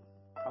 I'm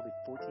probably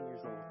 14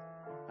 years old.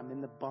 I'm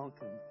in the bunk,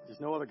 and there's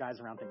no other guys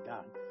around, thank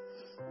God.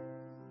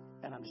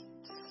 And I'm just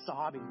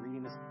sobbing,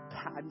 reading this.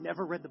 I've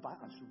never read the Bible.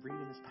 I'm just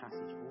reading this passage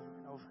over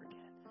and over again.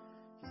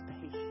 He's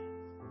patient.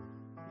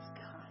 He's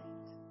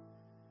kind.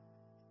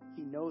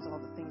 He knows all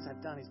the things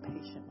I've done. He's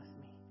patient with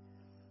me.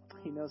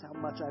 He knows how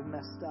much I've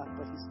messed up,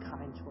 but he's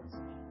kind towards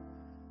me.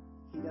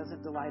 He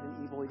doesn't delight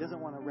in evil. He doesn't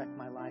want to wreck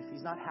my life.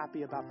 He's not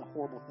happy about the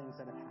horrible things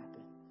that have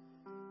happened.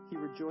 He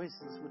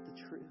rejoices with the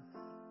truth.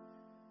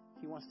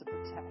 He wants to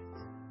protect.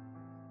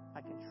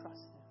 I can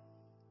trust him.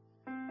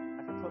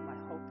 I can put my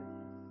hope in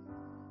him.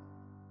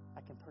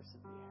 I can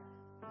persevere.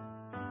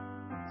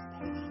 He's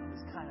patient.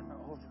 He's kind of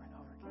over and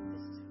over again.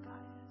 This is who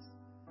God is.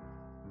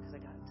 Because I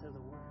got into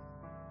the Word.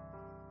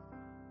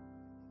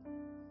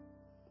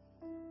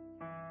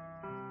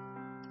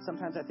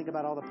 Sometimes I think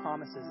about all the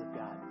promises of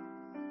God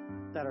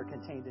that are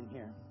contained in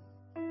here.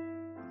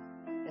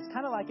 It's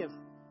kind of like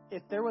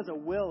if there was a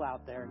will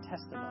out there in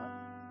Testament,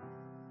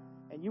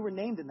 and you were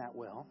named in that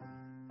will,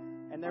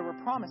 and there were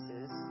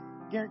promises,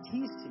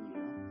 guarantees to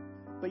you,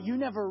 but you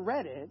never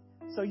read it,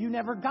 so you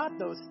never got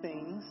those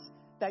things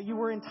that you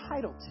were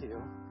entitled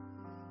to.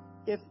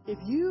 If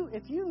you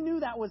knew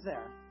that was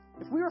there,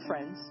 if we were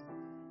friends,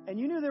 and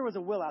you knew there was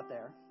a will out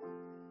there,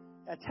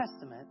 a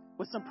testament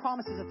with some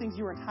promises of things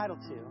you were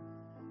entitled to,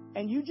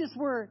 and you just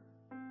were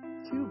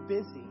too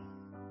busy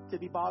to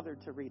be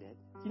bothered to read it,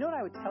 you know what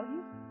I would tell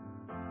you?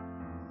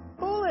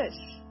 Foolish!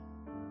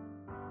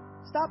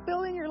 Stop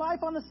building your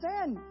life on the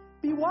sand.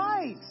 Be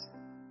wise.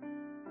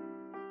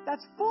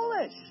 That's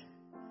foolish.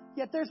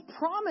 Yet there's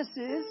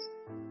promises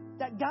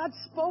that God's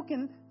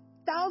spoken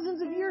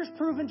thousands of years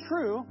proven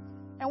true,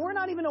 and we're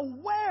not even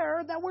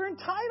aware that we're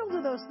entitled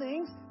to those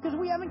things because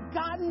we haven't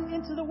gotten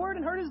into the Word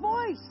and heard His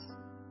voice.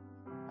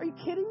 Are you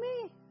kidding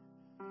me?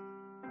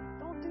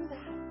 Don't do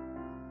that.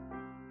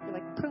 You're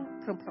like, prum,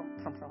 prum, prum,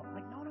 prum, prum. I'm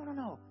like,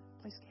 no.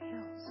 Play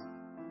scales.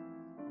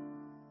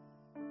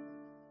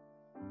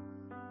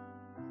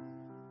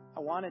 I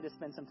wanted to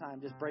spend some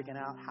time just breaking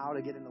out how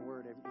to get in the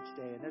Word each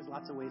day, and there's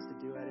lots of ways to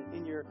do it.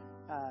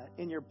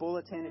 In your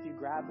bulletin, if you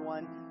grabbed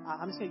one,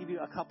 I'm just going to give you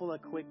a couple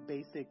of quick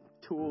basic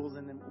tools,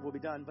 and then we'll be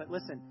done. But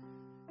listen,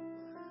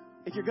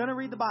 if you're going to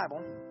read the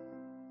Bible,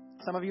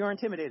 some of you are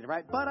intimidated,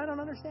 right? But I don't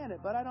understand it.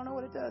 But I don't know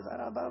what it does. I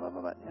don't. Blah, blah,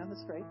 blah, blah. Yeah,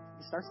 that's straight.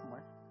 You start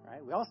somewhere,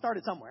 right? We all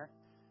started somewhere.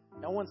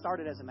 No one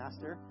started as a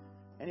master.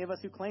 Any of us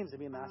who claims to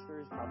be a master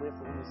is probably a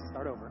fool and needs to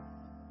start over.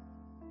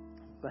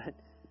 But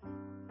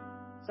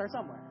start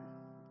somewhere.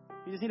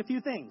 You just need a few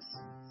things.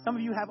 Some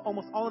of you have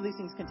almost all of these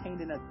things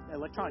contained in an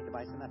electronic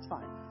device, and that's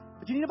fine.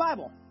 But you need a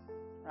Bible,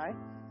 right?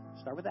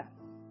 Start with that.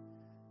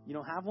 You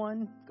don't have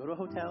one, go to a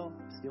hotel,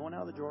 steal one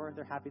out of the drawer.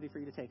 They're happy for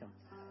you to take them,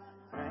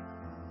 right?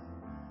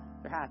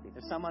 They're happy.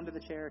 There's some under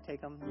the chair.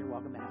 Take them. You're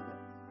welcome to have it.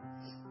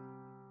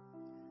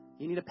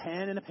 You need a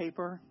pen and a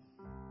paper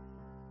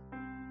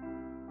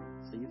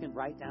so you can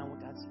write down what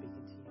God's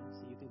speaking to you,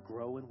 so you can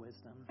grow in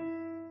wisdom.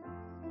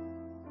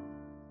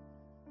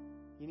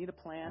 You need a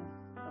plan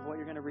of what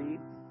you're going to read.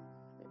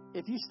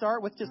 If you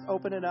start with just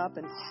open it up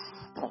and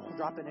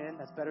drop it in,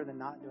 that's better than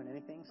not doing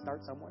anything.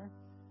 Start somewhere.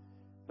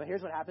 But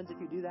here's what happens if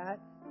you do that.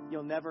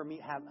 You'll never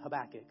meet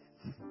Habakkuk.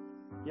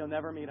 You'll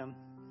never meet him,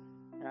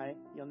 right?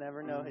 You'll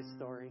never know his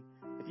story.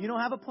 If you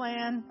don't have a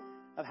plan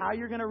of how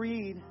you're going to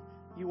read,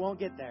 you won't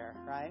get there,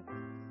 right?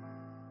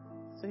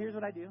 So here's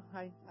what I do.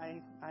 I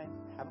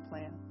have a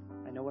plan.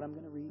 I know what I'm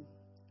going to read.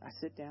 I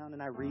sit down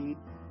and I read,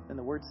 and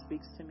the Word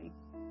speaks to me.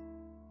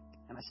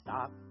 And I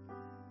stop,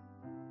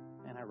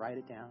 and I write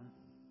it down.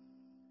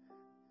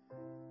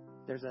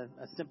 There's a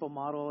simple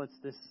model. It's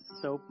this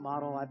SOAP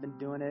model. I've been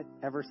doing it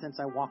ever since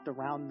I walked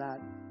around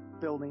that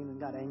building and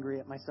got angry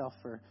at myself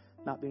for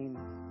not being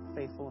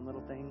faithful in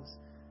little things.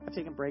 I've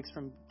taken breaks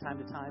from time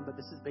to time, but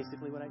this is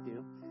basically what I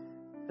do.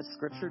 A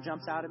scripture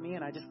jumps out at me,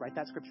 and I just write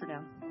that scripture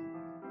down.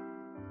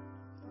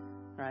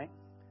 Right?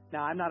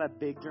 Now, I'm not a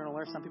big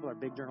journaler. Some people are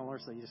big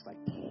journalers, so you just like,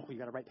 you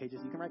got to write pages.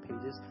 You can write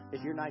pages.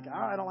 If you're like,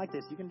 I don't like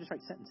this, you can just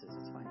write sentences.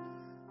 It's fine.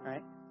 All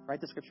right? Write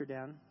the scripture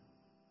down.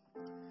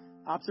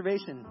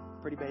 Observation,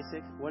 pretty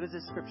basic. What does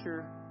this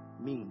scripture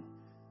mean?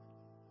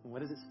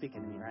 What is it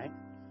speaking to me, right?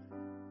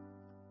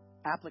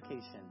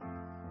 Application.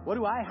 What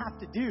do I have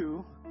to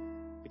do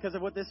because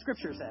of what this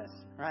scripture says,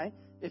 right?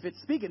 If it's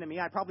speaking to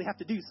me, I probably have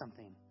to do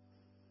something.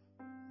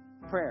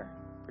 Prayer,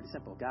 pretty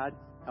simple. God,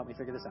 help me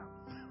figure this out.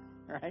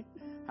 Right?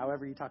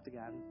 However you talk to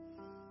God.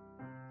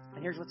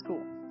 And here's what's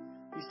cool.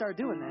 You start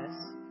doing this,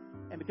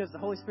 and because the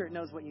Holy Spirit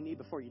knows what you need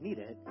before you need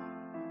it,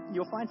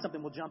 you'll find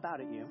something will jump out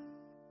at you.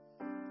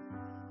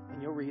 And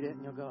you'll read it,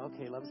 and you'll go,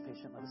 okay, love is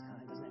patient, love is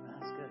kind. Doesn't it?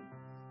 That's good.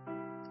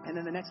 And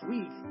then the next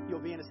week, you'll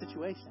be in a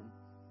situation.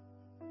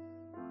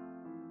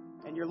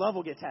 And your love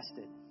will get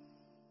tested.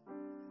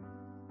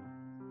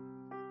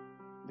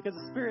 Because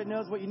the Spirit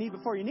knows what you need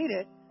before you need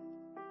it,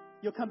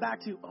 you'll come back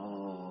to,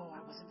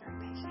 I wasn't very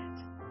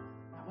patient.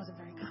 I wasn't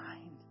very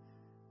kind.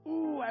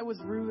 I was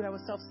rude. I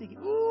was self-seeking.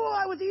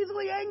 I was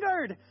easily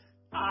angered.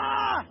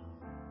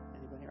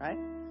 Anybody, right?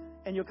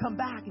 And you'll come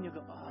back and you'll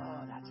go,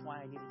 that's why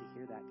I needed to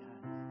hear that,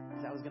 God.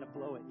 Because I was going to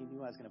blow it. You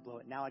knew I was going to blow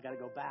it. Now I got to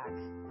go back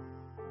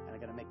and I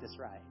got to make this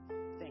right.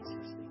 Thanks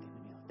for speaking to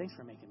me. Thanks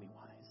for making me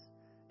wise.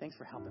 Thanks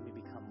for helping me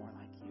become more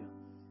like you.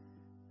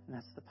 And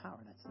that's the power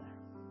that's there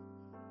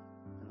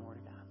in the Word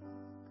of God.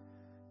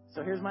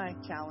 So here's my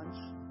challenge.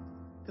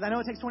 Because I know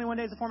it takes 21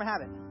 days to form a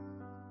habit.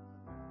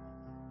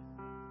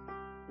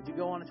 Would you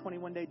go on a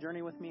 21-day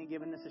journey with me and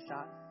giving this a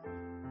shot?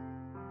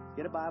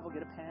 Get a Bible,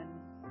 get a pen.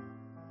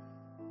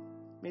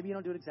 Maybe you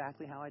don't do it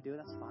exactly how I do it.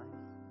 That's fine.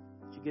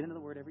 But you get into the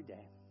Word every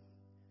day.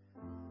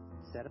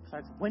 Set up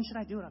aside. When should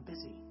I do it? I'm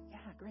busy. Yeah,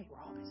 great. We're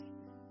all busy.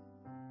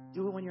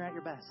 Do it when you're at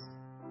your best.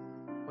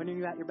 When are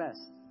you at your best?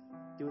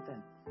 Do it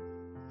then.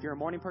 If you're a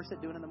morning person,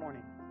 do it in the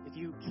morning. If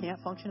you can't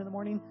function in the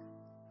morning,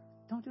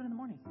 don't do it in the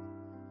morning.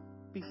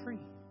 Be free.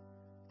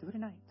 Do it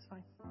at night. It's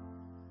fine.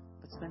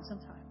 But spend some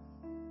time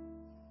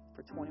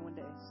for 21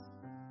 days.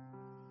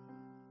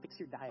 Fix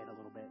your diet a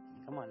little bit.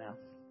 Come on now.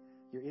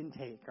 Your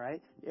intake,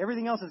 right?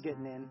 Everything else is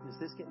getting in. Is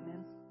this getting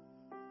in?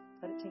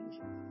 Let it change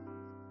you.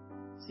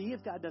 See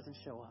if God doesn't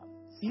show up.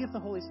 See if the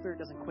Holy Spirit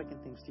doesn't quicken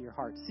things to your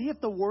heart. See if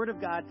the Word of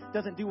God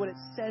doesn't do what it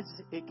says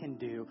it can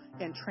do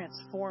and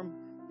transform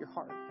your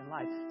heart and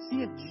life. See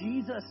if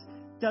Jesus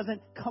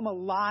doesn't come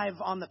alive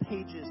on the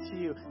pages to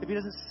you. If He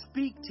doesn't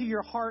speak to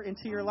your heart and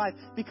to your life.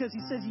 Because He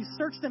says you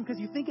search them because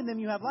you think in them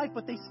you have life,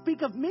 but they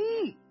speak of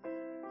me.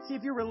 See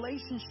if your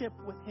relationship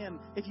with Him,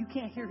 if you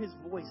can't hear His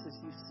voice as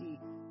you see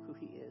who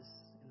He is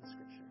in the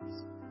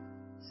Scriptures.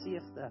 See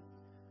if the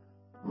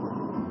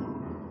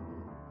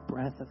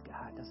breath of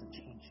God doesn't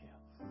change you.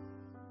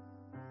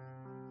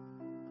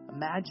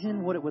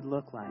 Imagine what it would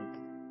look like,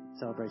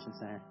 Celebration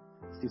Center.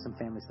 Let's do some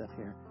family stuff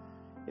here.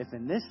 If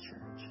in this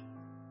church,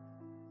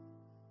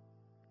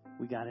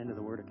 we got into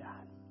the Word of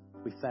God.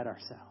 We fed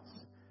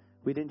ourselves.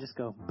 We didn't just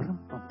go, boom,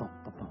 boom, boom,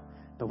 boom, boom,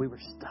 but we were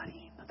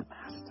studying the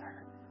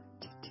Master.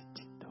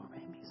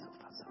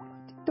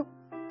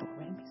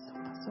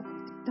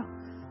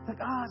 Like,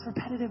 oh, it's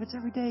repetitive. It's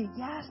every day.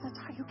 Yes, that's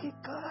how you get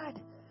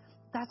good.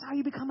 That's how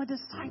you become a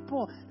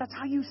disciple. That's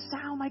how you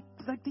sound like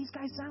these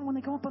guys sound when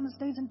they go up on the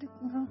stage and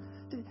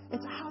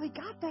it's how they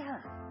got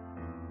there.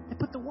 They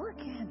put the work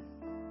in.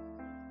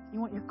 You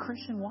want your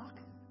Christian walk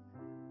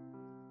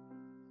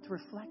to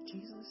reflect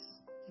Jesus?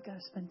 You got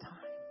to spend time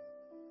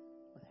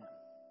with Him.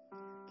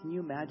 Can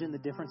you imagine the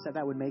difference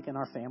that would make in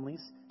our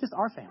families? Just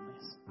our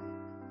families.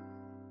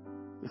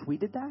 If we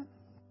did that?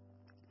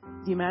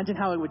 Do you imagine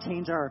how it would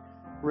change our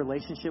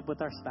relationship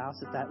with our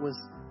spouse if that was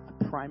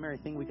a primary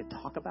thing we could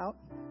talk about?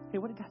 Hey,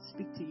 what did God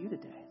speak to you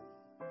today?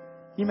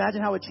 Can you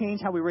imagine how it would change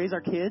how we raise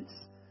our kids?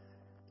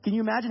 Can you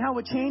imagine how it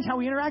would change how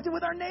we interacted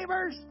with our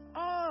neighbors?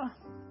 Oh,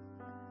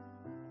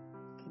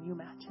 can you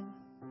imagine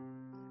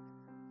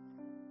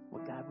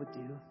what God would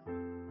do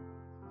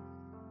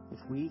if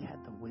we had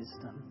the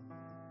wisdom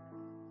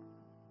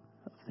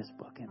of this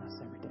book in us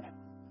every day?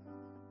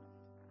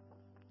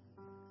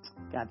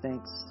 God,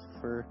 thanks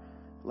for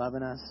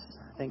loving us.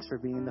 Thanks for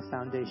being the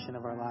foundation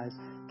of our lives.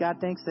 God,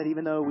 thanks that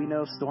even though we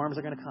know storms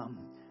are going to come,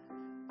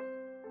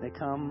 they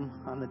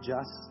come on the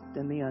just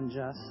and the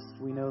unjust.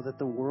 We know that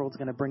the world's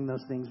going to bring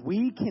those things.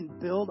 We can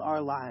build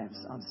our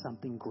lives on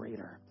something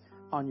greater,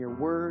 on your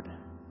word.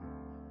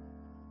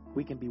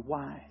 We can be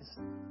wise.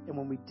 And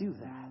when we do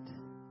that,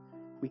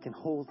 we can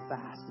hold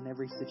fast in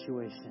every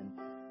situation.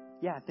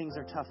 Yeah, things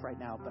are tough right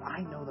now, but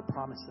I know the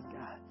promise of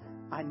God.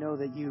 I know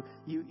that you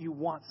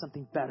want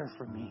something better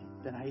for me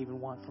than I even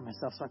want for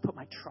myself. So I put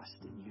my trust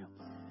in you.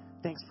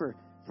 Thanks for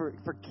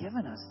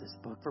giving us this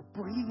book, for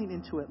breathing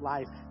into it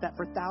life that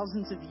for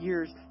thousands of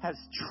years has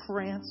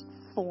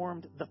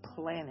transformed the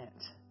planet.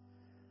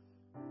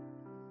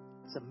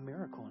 It's a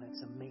miracle and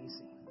it's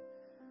amazing.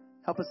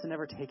 Help us to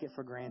never take it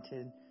for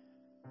granted.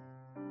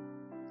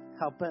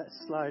 Help us,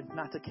 Lord,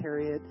 not to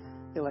carry it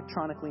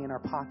electronically in our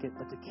pocket,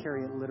 but to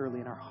carry it literally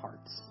in our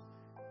hearts.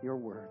 Your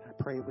word. I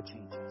pray it would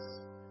change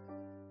us.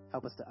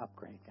 Help us to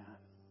upgrade, God.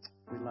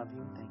 We love you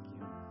and thank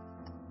you.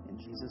 In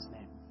Jesus'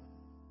 name.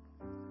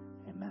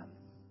 Amen.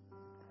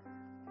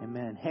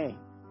 Amen. Hey,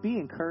 be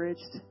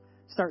encouraged.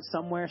 Start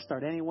somewhere,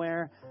 start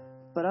anywhere,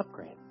 but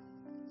upgrade.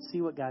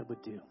 See what God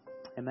would do.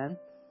 Amen.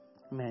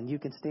 Amen. You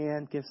can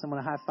stand, give someone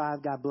a high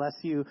five. God bless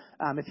you.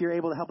 If you're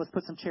able to help us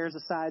put some chairs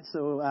aside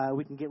so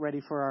we can get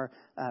ready for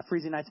our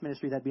Freezing Nights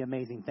ministry, that'd be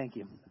amazing. Thank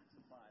you.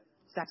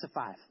 Stacks of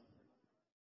 5.